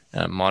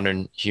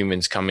modern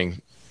humans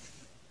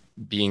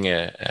being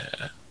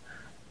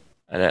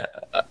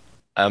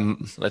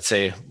let's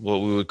say what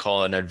we would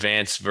call an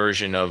advanced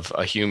version of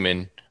a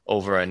human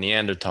over a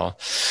Neanderthal.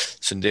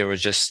 So there were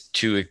just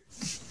two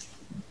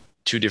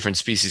different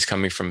species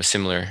coming from a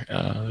similar,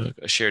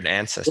 a shared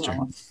ancestor,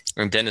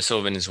 and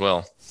Denisovan as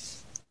well.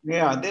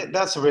 Yeah,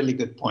 that's a really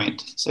good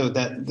point. So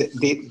that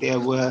there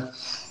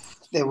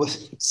were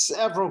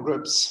several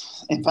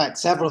groups, in fact,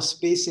 several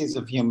species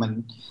of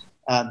human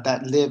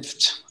that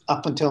lived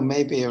up until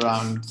maybe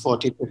around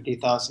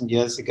 50,000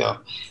 years ago.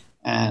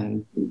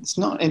 And it's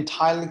not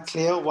entirely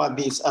clear why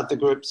these other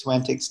groups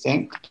went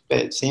extinct, but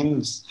it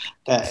seems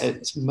that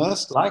it's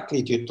most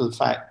likely due to the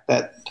fact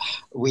that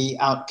we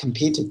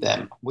outcompeted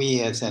them.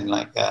 We, as in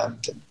like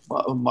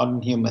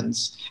modern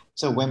humans.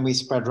 So when we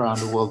spread around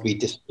the world, we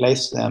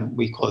displaced them,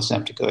 we caused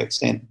them to go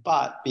extinct.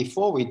 But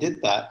before we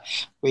did that,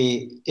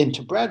 we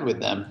interbred with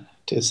them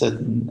to a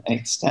certain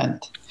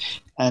extent.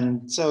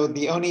 And so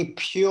the only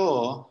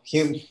pure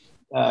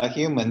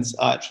humans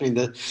are actually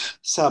the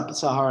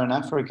sub-Saharan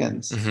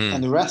Africans,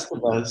 and the rest of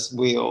us,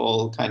 we are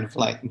all kind of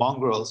like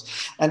mongrels.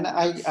 And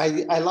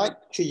I like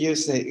to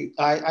use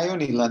I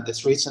only learned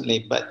this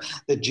recently, but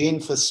the gene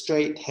for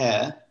straight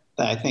hair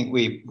that I think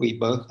we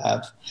both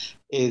have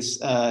is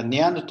a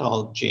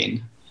Neanderthal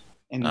gene.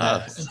 In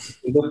that, if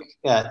you look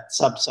at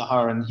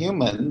sub-Saharan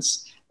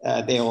humans,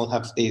 they all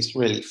have these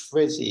really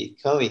frizzy,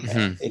 curly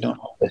hair. They don't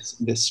have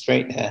this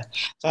straight hair.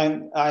 So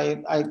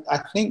I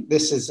think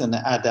this is an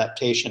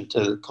adaptation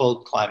to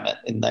cold climate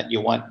in that you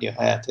want your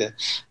hair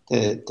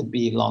to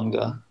be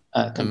longer.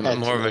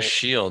 More of a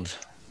shield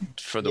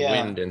for the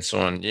wind and so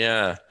on.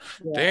 Yeah.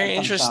 Very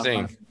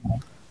interesting.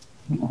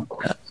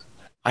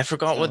 I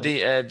forgot what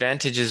the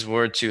advantages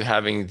were to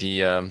having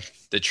the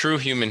true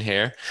human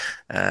hair,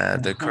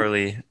 the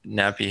curly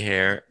nappy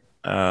hair.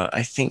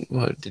 I think,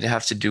 what did it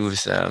have to do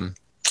with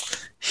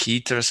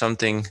heat or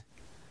something?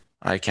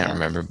 I can't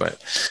remember,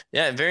 but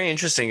yeah, very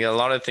interesting. A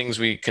lot of things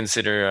we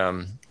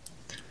consider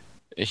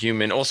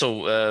human. Also,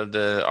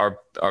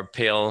 our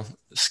pale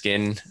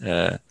skin.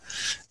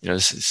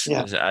 This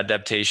is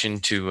adaptation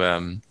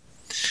to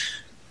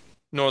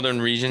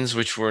northern regions,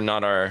 which were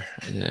not our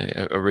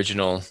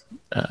original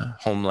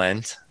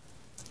homeland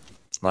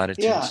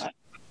latitudes. Yeah,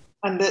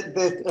 and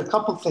there are a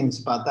couple of things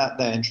about that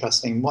that are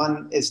interesting.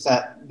 One is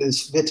that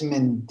there's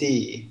vitamin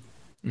D.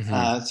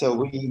 So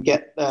we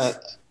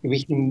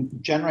can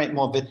generate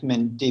more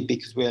vitamin D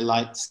because we're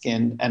light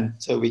skinned, and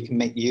so we can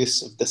make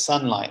use of the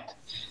sunlight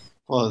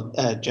for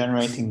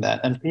generating that.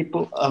 And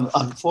people,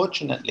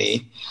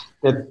 unfortunately,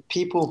 the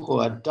people who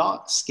are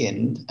dark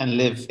skinned and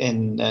live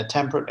in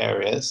temperate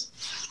areas,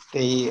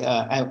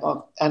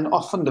 and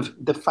often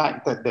the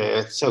fact that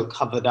they're so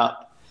covered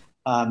up,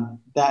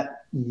 that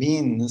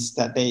means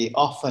that they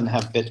often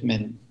have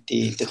vitamin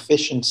D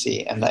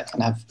deficiency, and that can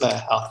have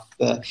health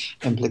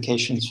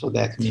implications for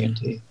their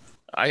community.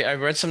 I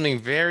read something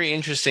very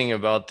interesting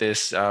about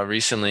this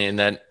recently, in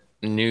that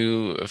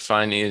new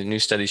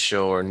studies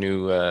show, or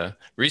new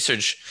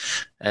research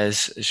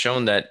has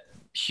shown that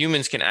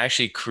humans can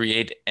actually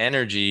create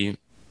energy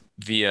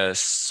via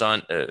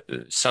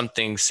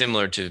something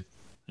similar to,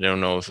 I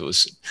don't know if it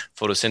was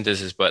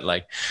photosynthesis, but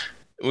like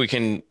we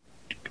can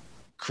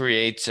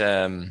create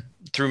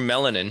through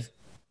melanin,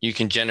 you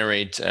can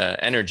generate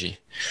energy.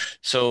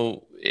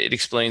 So it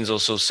explains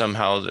also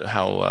somehow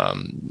how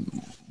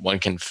one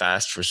can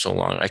fast for so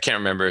long. I can't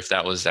remember if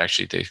that was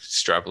actually the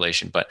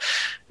extrapolation, but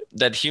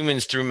that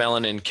humans through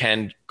melanin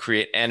can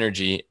create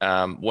energy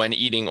when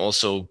eating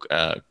also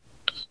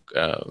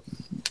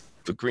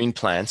green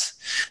plants,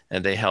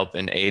 and they help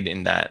and aid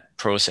in that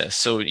process.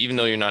 So even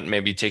though you're not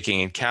maybe taking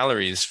in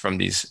calories from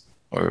these,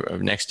 or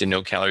next to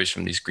no calories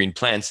from these green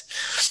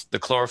plants, the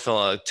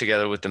chlorophyll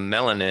together with the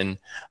melanin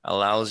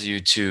allows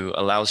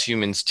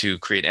humans to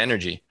create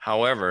energy.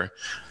 However,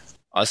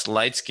 us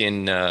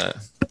light-skinned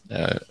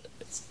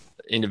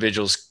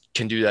individuals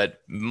can do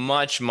that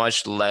much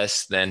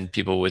less than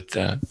people with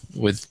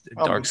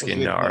dark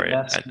skin are.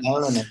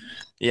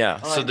 Yeah.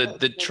 All so right.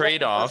 the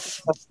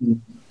trade-off.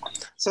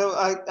 So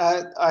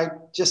I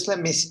just, let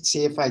me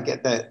see if I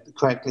get that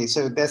correctly.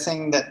 So they're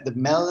saying that the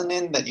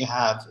melanin that you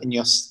have in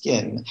your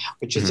skin,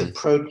 which is a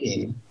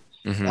protein,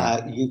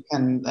 you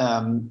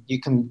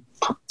can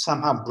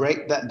somehow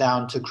break that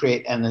down to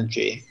create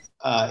energy.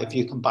 If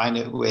you combine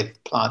it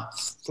with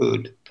plant-based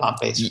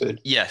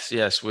food.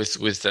 Yes,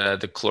 with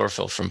the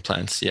chlorophyll from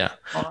plants. Yeah,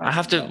 right.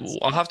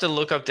 I'll have to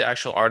look up the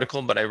actual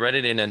article, but I read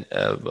it in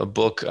a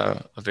book,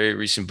 a very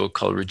recent book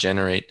called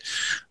Regenerate,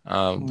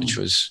 which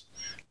was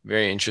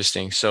very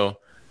interesting. So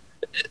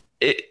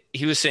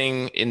he was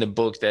saying in the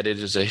book that it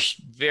is a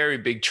very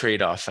big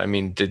trade-off. I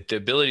mean, the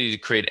ability to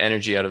create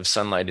energy out of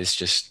sunlight is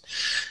just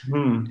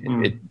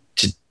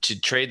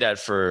to trade that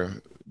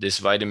for this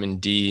vitamin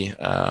D.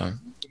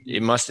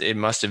 It must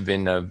have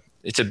been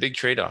it's a big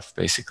trade-off,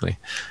 basically.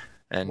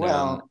 And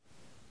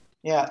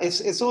yeah,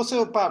 it's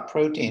also about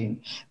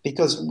protein,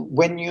 because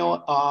when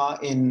you are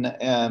in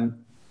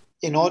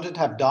order to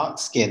have dark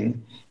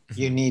skin,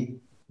 you need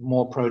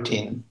more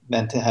protein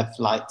than to have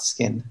light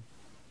skin.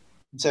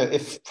 So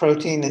if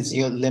protein is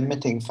your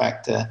limiting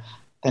factor,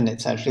 then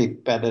it's actually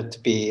better to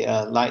be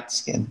light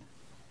skin,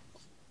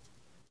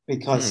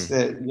 because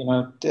the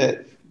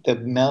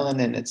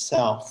melanin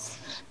itself,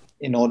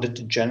 in order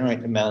to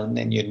generate the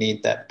melanin, you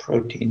need that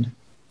protein.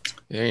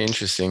 Very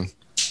interesting.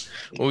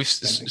 Well, we've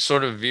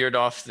sort of veered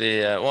off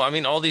the...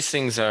 all these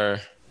things are,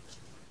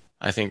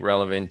 I think,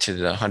 relevant to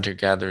the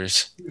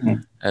hunter-gatherers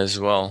as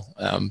well.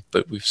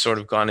 But we've sort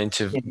of gone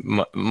into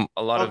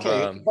a lot of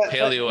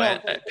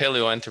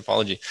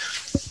paleoanthropology.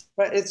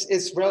 But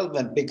it's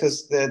relevant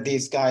because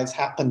these guys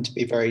happen to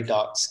be very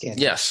dark-skinned.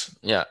 Yes,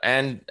 yeah,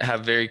 and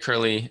have very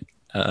curly...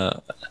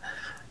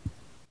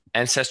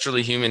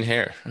 ancestrally human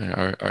hair,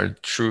 our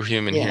true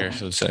human hair,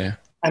 so to say.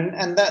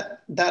 And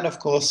that of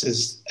course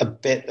is a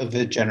bit of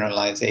a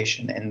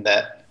generalization, in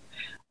that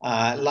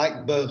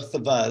like both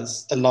of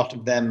us, a lot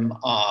of them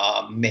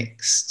are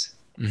mixed.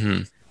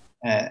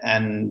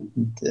 And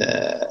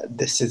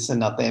this is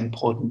another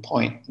important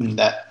point in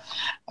that,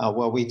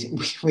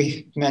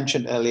 we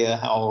mentioned earlier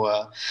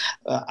how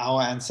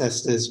our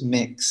ancestors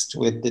mixed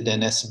with the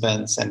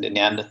Denisovans and the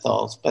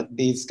Neanderthals, but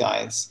these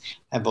guys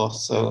have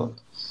also,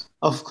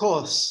 of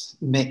course,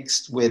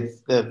 mixed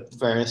with the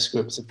various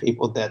groups of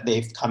people that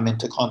they've come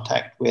into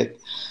contact with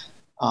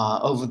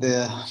over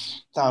the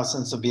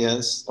thousands of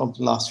years, of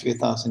the last few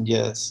thousand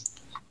years.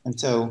 And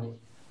so,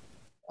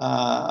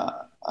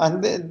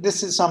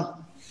 this is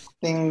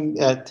something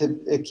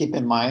to keep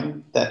in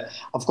mind, that,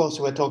 of course,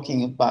 we're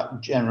talking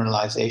about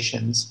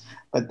generalizations,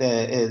 but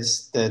there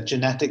is the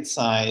genetic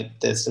side,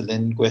 there's the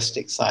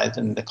linguistic side,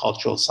 and the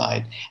cultural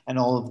side, and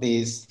all of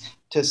these,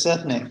 to a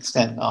certain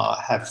extent, are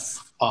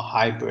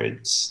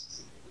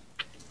hybrids.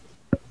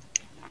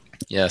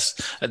 Yes.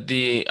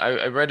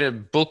 I read a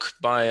book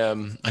by,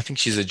 I think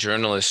she's a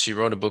journalist. She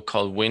wrote a book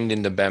called Wind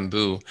in the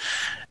Bamboo.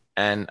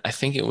 And I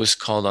think it was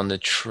called On the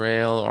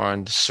Trail or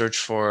On the Search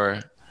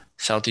for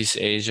Southeast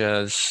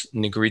Asia's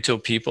Negrito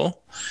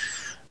People.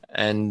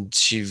 And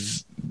she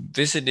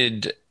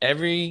visited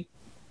every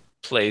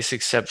place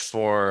except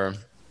for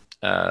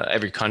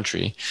every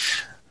country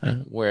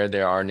where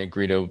there are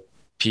Negrito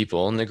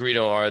people.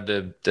 Negrito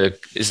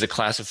is the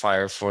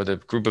classifier for the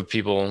group of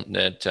people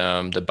that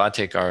the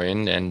Batek are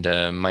in, and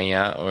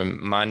Maya or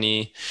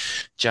Mani,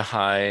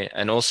 Jahai,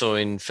 and also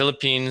in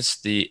Philippines,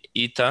 the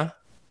Ita,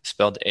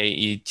 spelled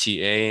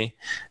Aeta,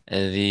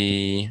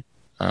 the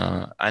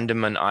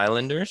Andaman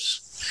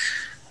Islanders.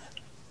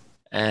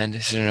 And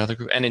is there another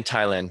group? And in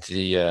Thailand,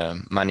 the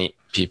Mani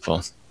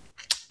people.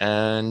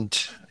 And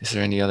is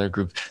there any other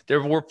group?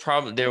 There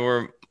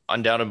were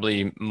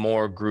undoubtedly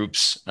more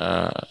groups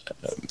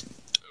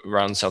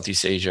around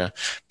Southeast Asia,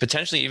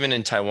 potentially even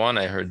in Taiwan.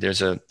 I heard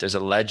there's a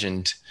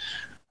legend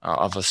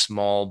of a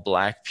small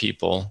black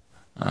people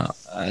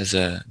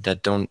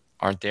that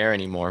aren't there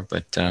anymore,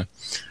 but it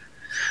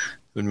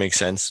would make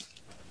sense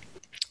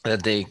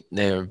that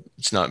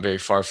it's not very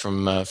far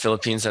from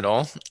Philippines at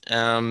all.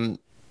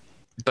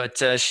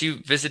 But she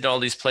visited all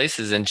these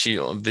places, and she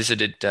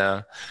visited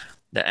the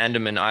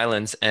Andaman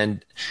Islands,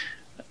 and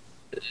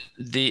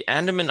the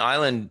Andaman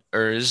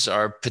Islanders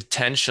are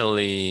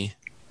potentially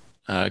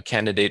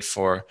candidate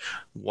for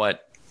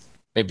what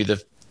maybe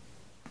the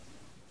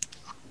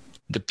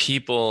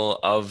people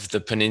of the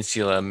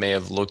peninsula may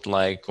have looked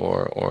like,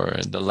 or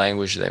the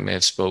language they may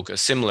have spoke,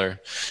 similar,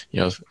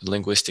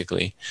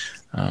 linguistically,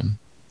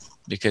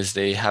 because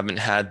they haven't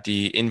had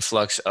the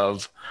influx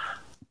of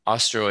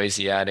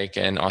Austroasiatic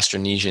and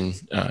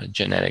Austronesian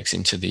genetics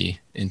into the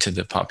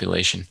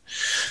population.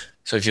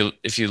 So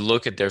if you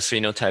look at their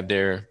phenotype,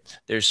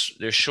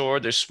 they're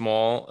short, they're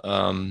small,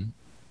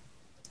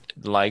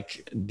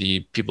 like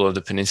the people of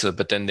the peninsula,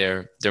 but then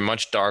they're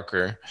much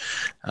darker.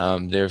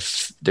 Their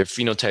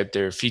phenotype,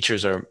 their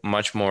features are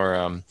much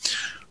more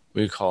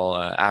we call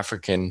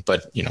African,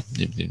 but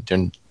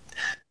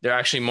they're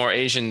actually more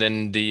Asian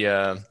than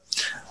the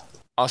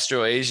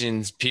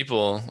Austroasians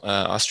people,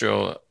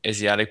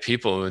 Austroasiatic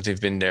people. They've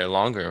been there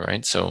longer,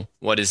 right? So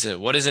what is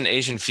an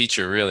Asian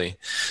feature, really,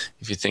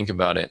 if you think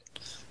about it?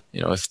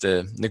 If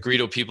the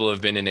Negrito people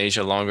have been in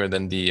Asia longer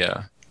than the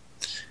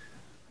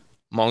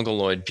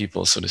Mongoloid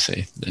people, so to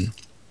say, then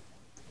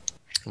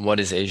what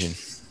is Asian?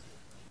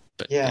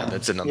 But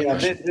that's another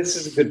question. This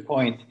is a good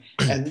point,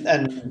 and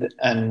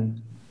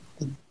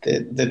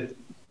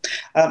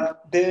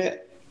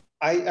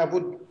I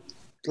would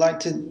like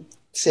to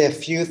say a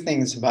few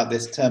things about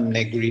this term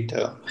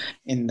Negrito,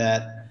 in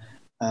that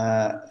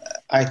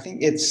I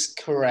think it's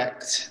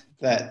correct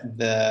that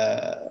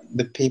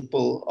the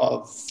people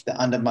of the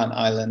Andaman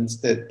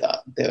Islands, the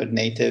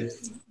native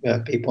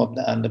people of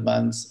the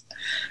Andamans,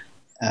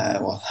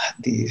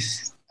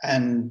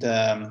 and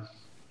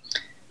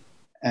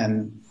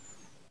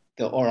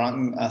the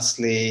Orang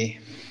Asli,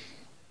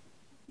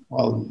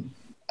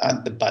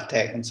 the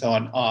Batek and so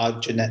on, are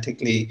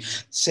genetically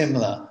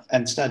similar,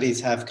 and studies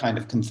have kind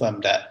of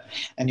confirmed that.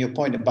 And your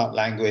point about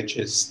language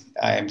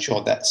I am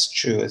sure that's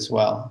true as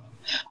well.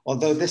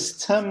 Although this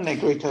term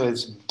Negrito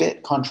is a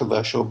bit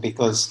controversial,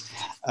 because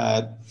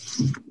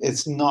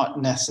it's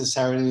not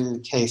necessarily the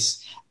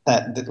case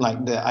that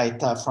like the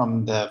Aita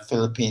from the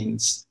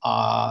Philippines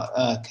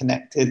are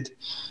connected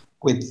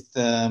with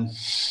the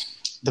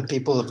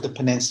people of the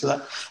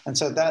peninsula. And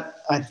so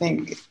that, I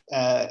think,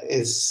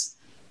 is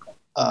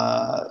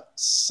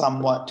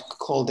somewhat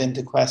called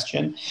into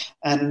question.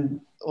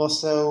 And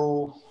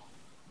also,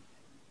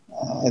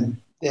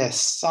 there's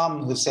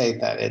some who say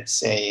that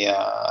it's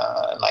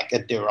like a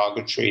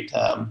derogatory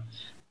term,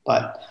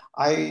 but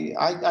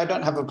I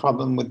don't have a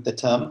problem with the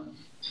term.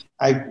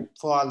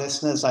 For our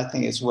listeners, I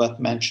think it's worth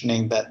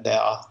mentioning that there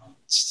are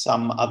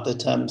some other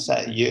terms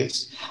that are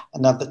used.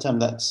 Another term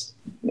that's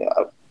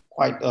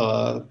quite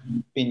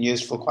been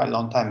used for quite a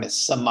long time is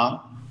Semang,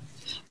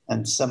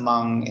 and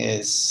Semang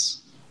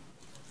is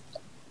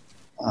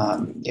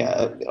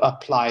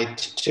applied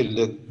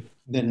to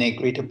the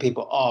Negrito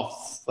people of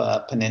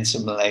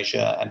Peninsular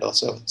Malaysia and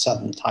also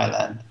southern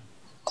Thailand.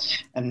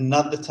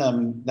 Another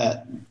term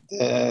that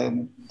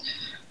the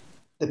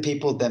the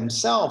people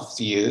themselves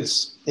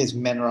use is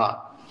Menrat.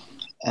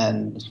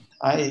 And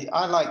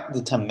I like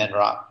the term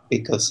Menrat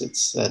because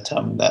it's a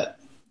term that,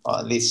 or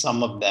at least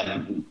some of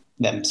them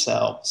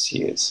themselves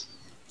use.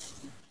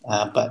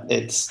 But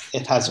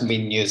it hasn't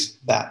been used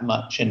that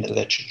much in the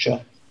literature.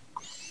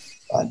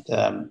 But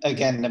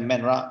again, the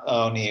Menrat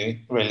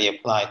only really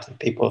apply to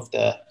people of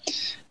the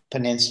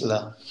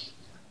peninsula.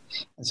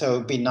 And so it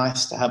would be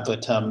nice to have a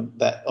term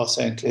that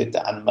also include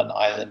the Andaman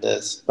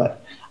Islanders.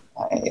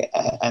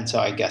 And so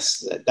I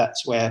guess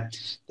that's where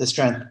the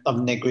strength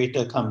of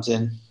Negrito comes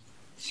in.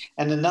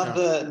 And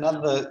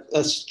another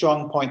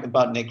strong point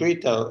about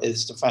Negrito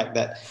is the fact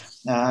that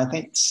I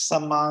think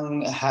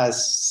Samang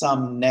has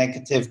some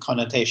negative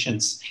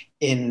connotations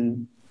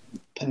in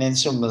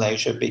Peninsular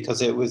Malaysia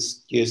because it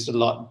was used a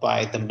lot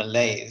by the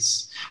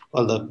Malays,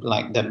 or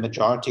the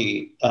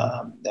majority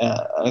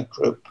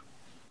group,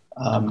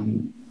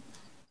 and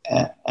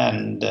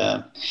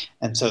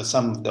so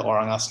some of the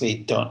Orang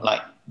Asli don't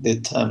like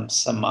the term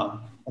Samang,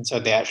 and so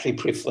they actually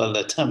prefer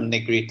the term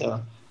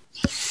Negrito.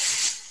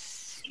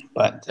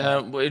 But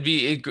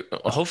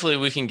hopefully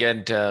we can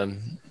get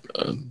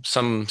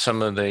some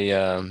of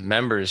the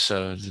members,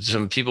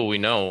 some people we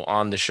know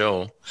on the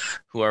show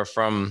who are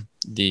from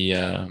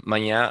the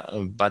Manya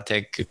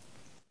Batek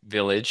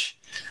village.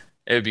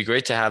 It would be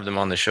great to have them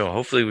on the show.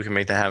 Hopefully we can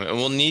make that happen. And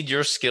we'll need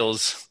your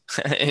skills.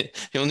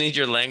 You'll need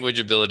your language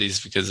abilities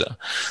because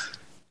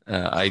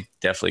I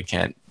definitely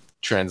can't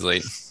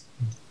translate.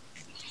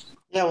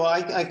 Yeah, well,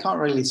 I can't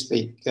really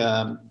speak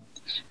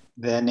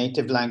their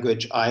native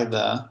language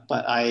either,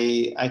 but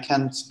I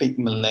can speak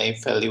Malay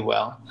fairly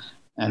well.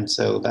 And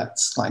so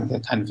that's like a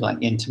kind of like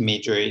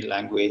intermediary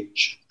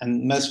language.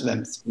 And most of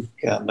them speak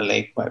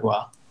Malay quite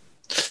well.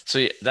 So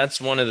yeah, that's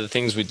one of the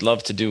things we'd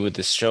love to do with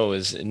this show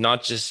is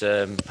not just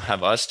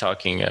have us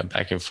talking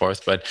back and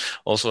forth, but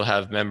also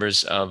have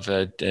members of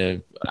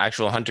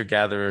actual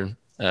hunter-gatherer,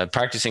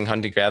 practicing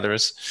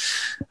hunter-gatherers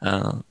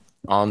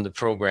on the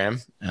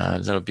program.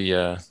 That'll be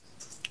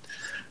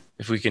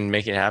if we can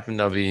make it happen,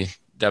 that'd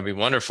be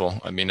wonderful.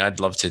 I mean, I'd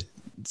love to.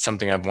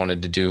 Something I've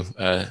wanted to do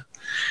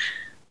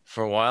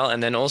for a while,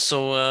 and then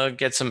also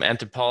get some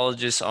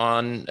anthropologists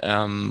on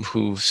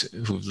who've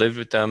lived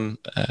with them,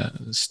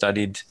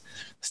 studied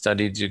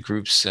the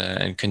groups,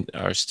 and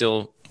are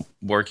still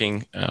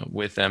working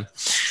with them,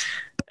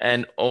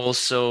 and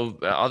also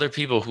other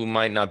people who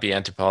might not be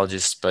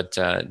anthropologists but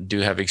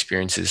do have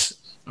experiences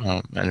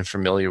and are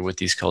familiar with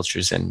these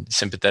cultures and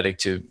sympathetic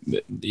to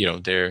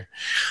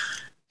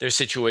their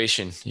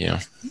situation. Yeah,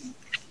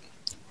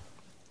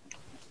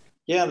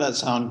 that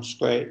sounds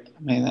great.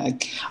 I mean,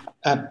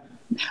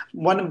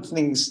 one of the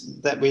things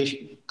that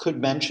we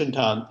could mention to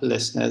our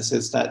listeners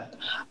is that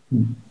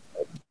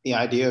the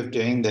idea of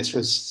doing this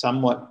was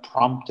somewhat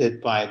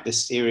prompted by the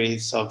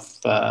series of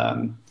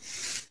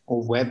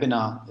or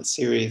webinar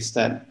series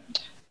that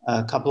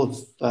a couple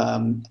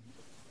of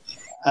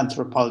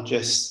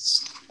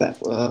anthropologists that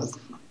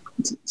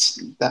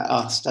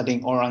are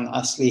studying Orang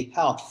Asli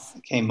health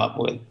came up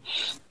with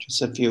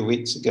just a few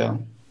weeks ago.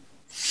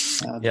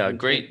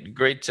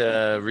 Great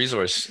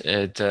resource.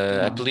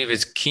 I believe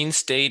it's Keene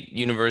State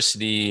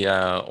University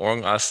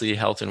Orang Asli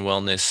Health and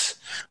Wellness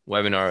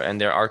webinar, and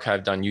they're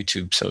archived on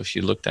YouTube. So if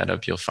you look that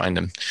up, you'll find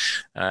them.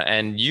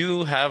 And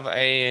you have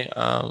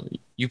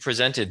you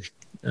presented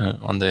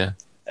on the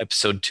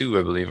episode 2,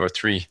 I believe, or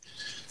 3.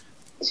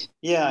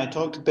 Yeah, I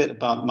talked a bit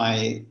about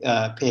my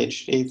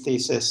PhD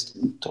thesis,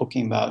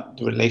 talking about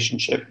the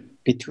relationship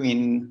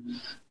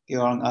between the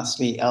Orang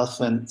Asli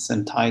elephants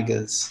and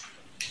tigers.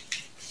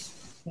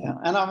 Yeah,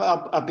 and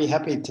I'll be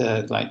happy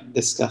to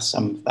discuss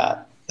some of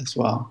that as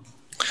well.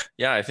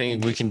 Yeah, I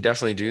think we can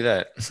definitely do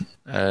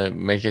that.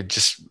 Make it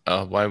just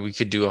why we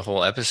could do a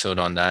whole episode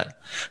on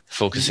that,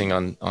 focusing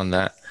on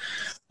that.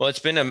 Well, it's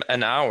been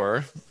an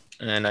hour,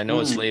 and I know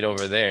it's late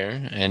over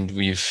there, and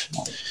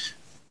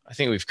I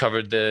think we've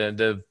covered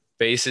the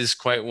bases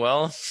quite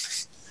well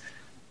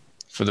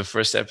for the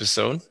first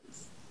episode.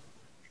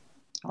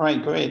 All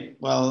right, great.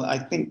 Well, I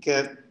think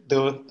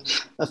there were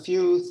a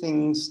few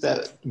things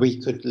that we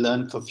could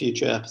learn for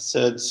future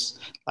episodes.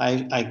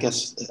 I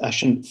guess I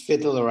shouldn't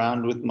fiddle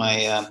around with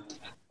my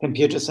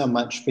computer so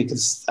much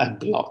because I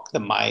block the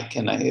mic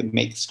and I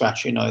make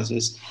scratchy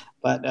noises.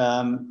 But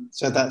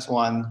so that's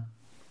one,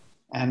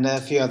 and a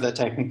few other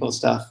technical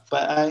stuff.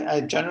 But I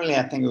generally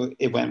think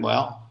it went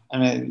well. I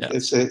mean,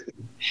 It's a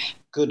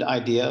good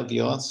idea of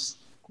yours.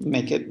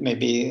 Make it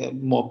maybe a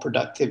more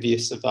productive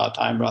use of our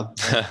time rather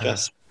than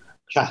just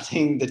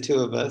chatting, the two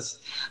of us.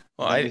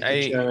 Well,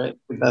 I share it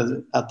with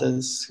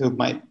others who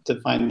might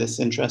find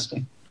this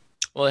interesting.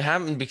 Well, it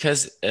happened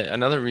because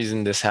another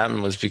reason this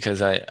happened was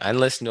because I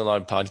listen to a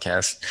lot of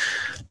podcasts,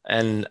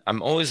 and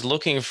I'm always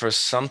looking for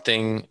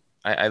something.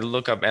 I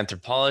look up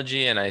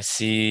anthropology and I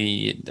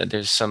see that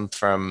there's some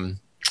from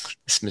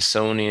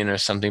Smithsonian or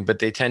something, but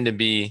they tend to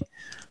be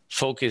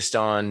focused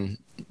on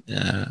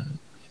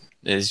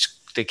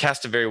they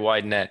cast a very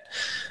wide net,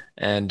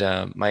 and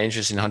my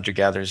interest in hunter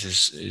gatherers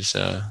is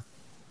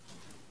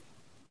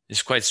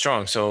is quite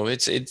strong. So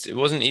it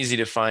wasn't easy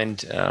to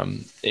find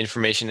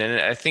information,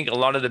 and I think a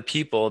lot of the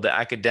people, the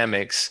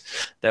academics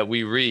that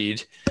we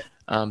read,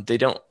 they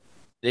don't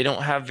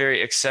have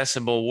very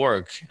accessible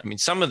work. I mean,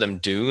 some of them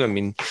do. I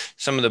mean,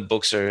 some of the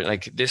books are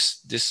like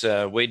this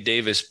Wade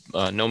Davis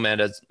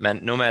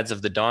Nomads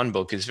of the Dawn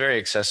book is very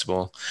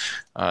accessible.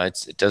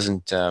 It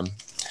doesn't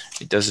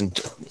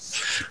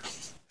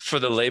for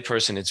the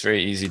layperson, it's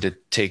very easy to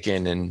take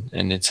in,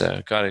 and it's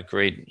got a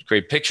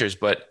great pictures.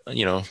 But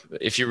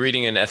if you're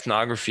reading an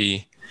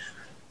ethnography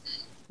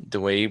the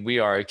way we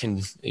are, it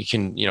can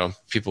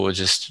people would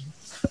just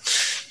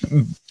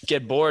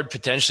get bored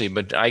potentially.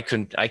 But I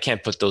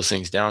can't put those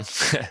things down.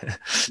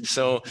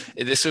 So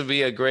this would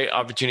be a great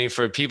opportunity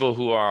for people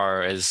who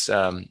are as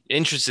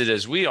interested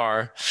as we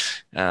are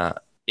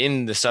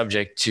in the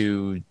subject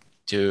to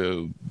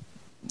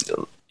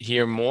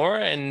hear more,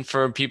 and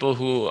for people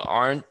who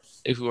are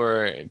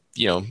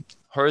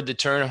heard the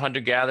term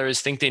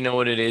hunter-gatherers, think they know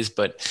what it is,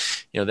 but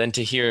then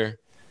to hear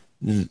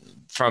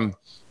from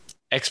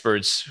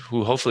experts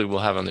who hopefully we'll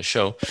have on the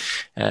show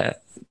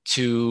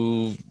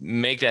to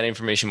make that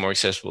information more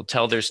accessible,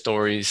 tell their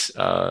stories,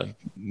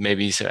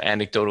 maybe some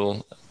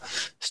anecdotal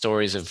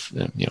stories of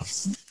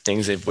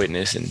things they've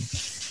witnessed, and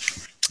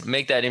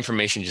make that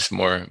information just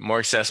more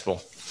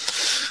accessible.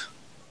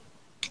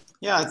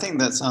 Yeah, I think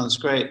that sounds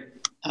great.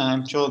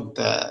 I'm sure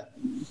that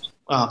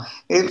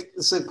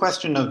it's a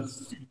question of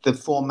the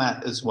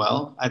format as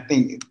well. I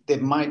think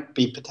there might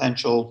be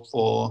potential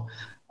for,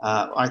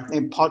 I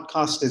think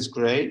podcast is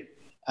great.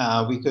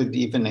 We could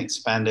even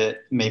expand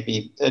it,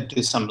 maybe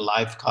do some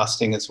live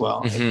casting as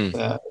well, if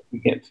we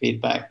get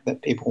feedback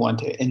that people want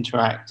to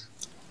interact.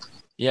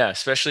 Yeah,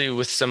 especially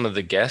with some of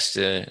the guests.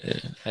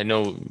 I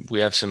know we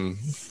have some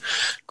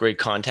great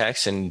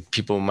contacts, and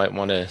people might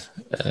want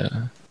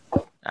to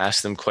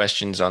ask them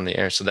questions on the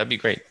air. So that'd be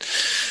great.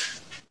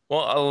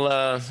 Well,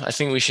 I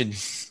think we should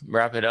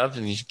wrap it up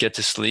and get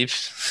to sleep.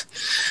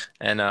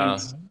 And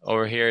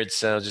over here, it's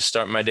just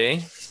start my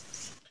day.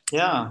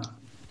 Yeah.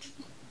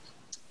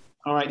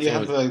 All right. You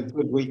have a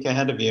good week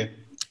ahead of you.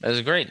 That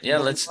was great.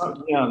 Yeah.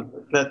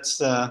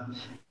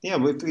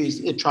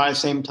 We try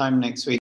same time next week.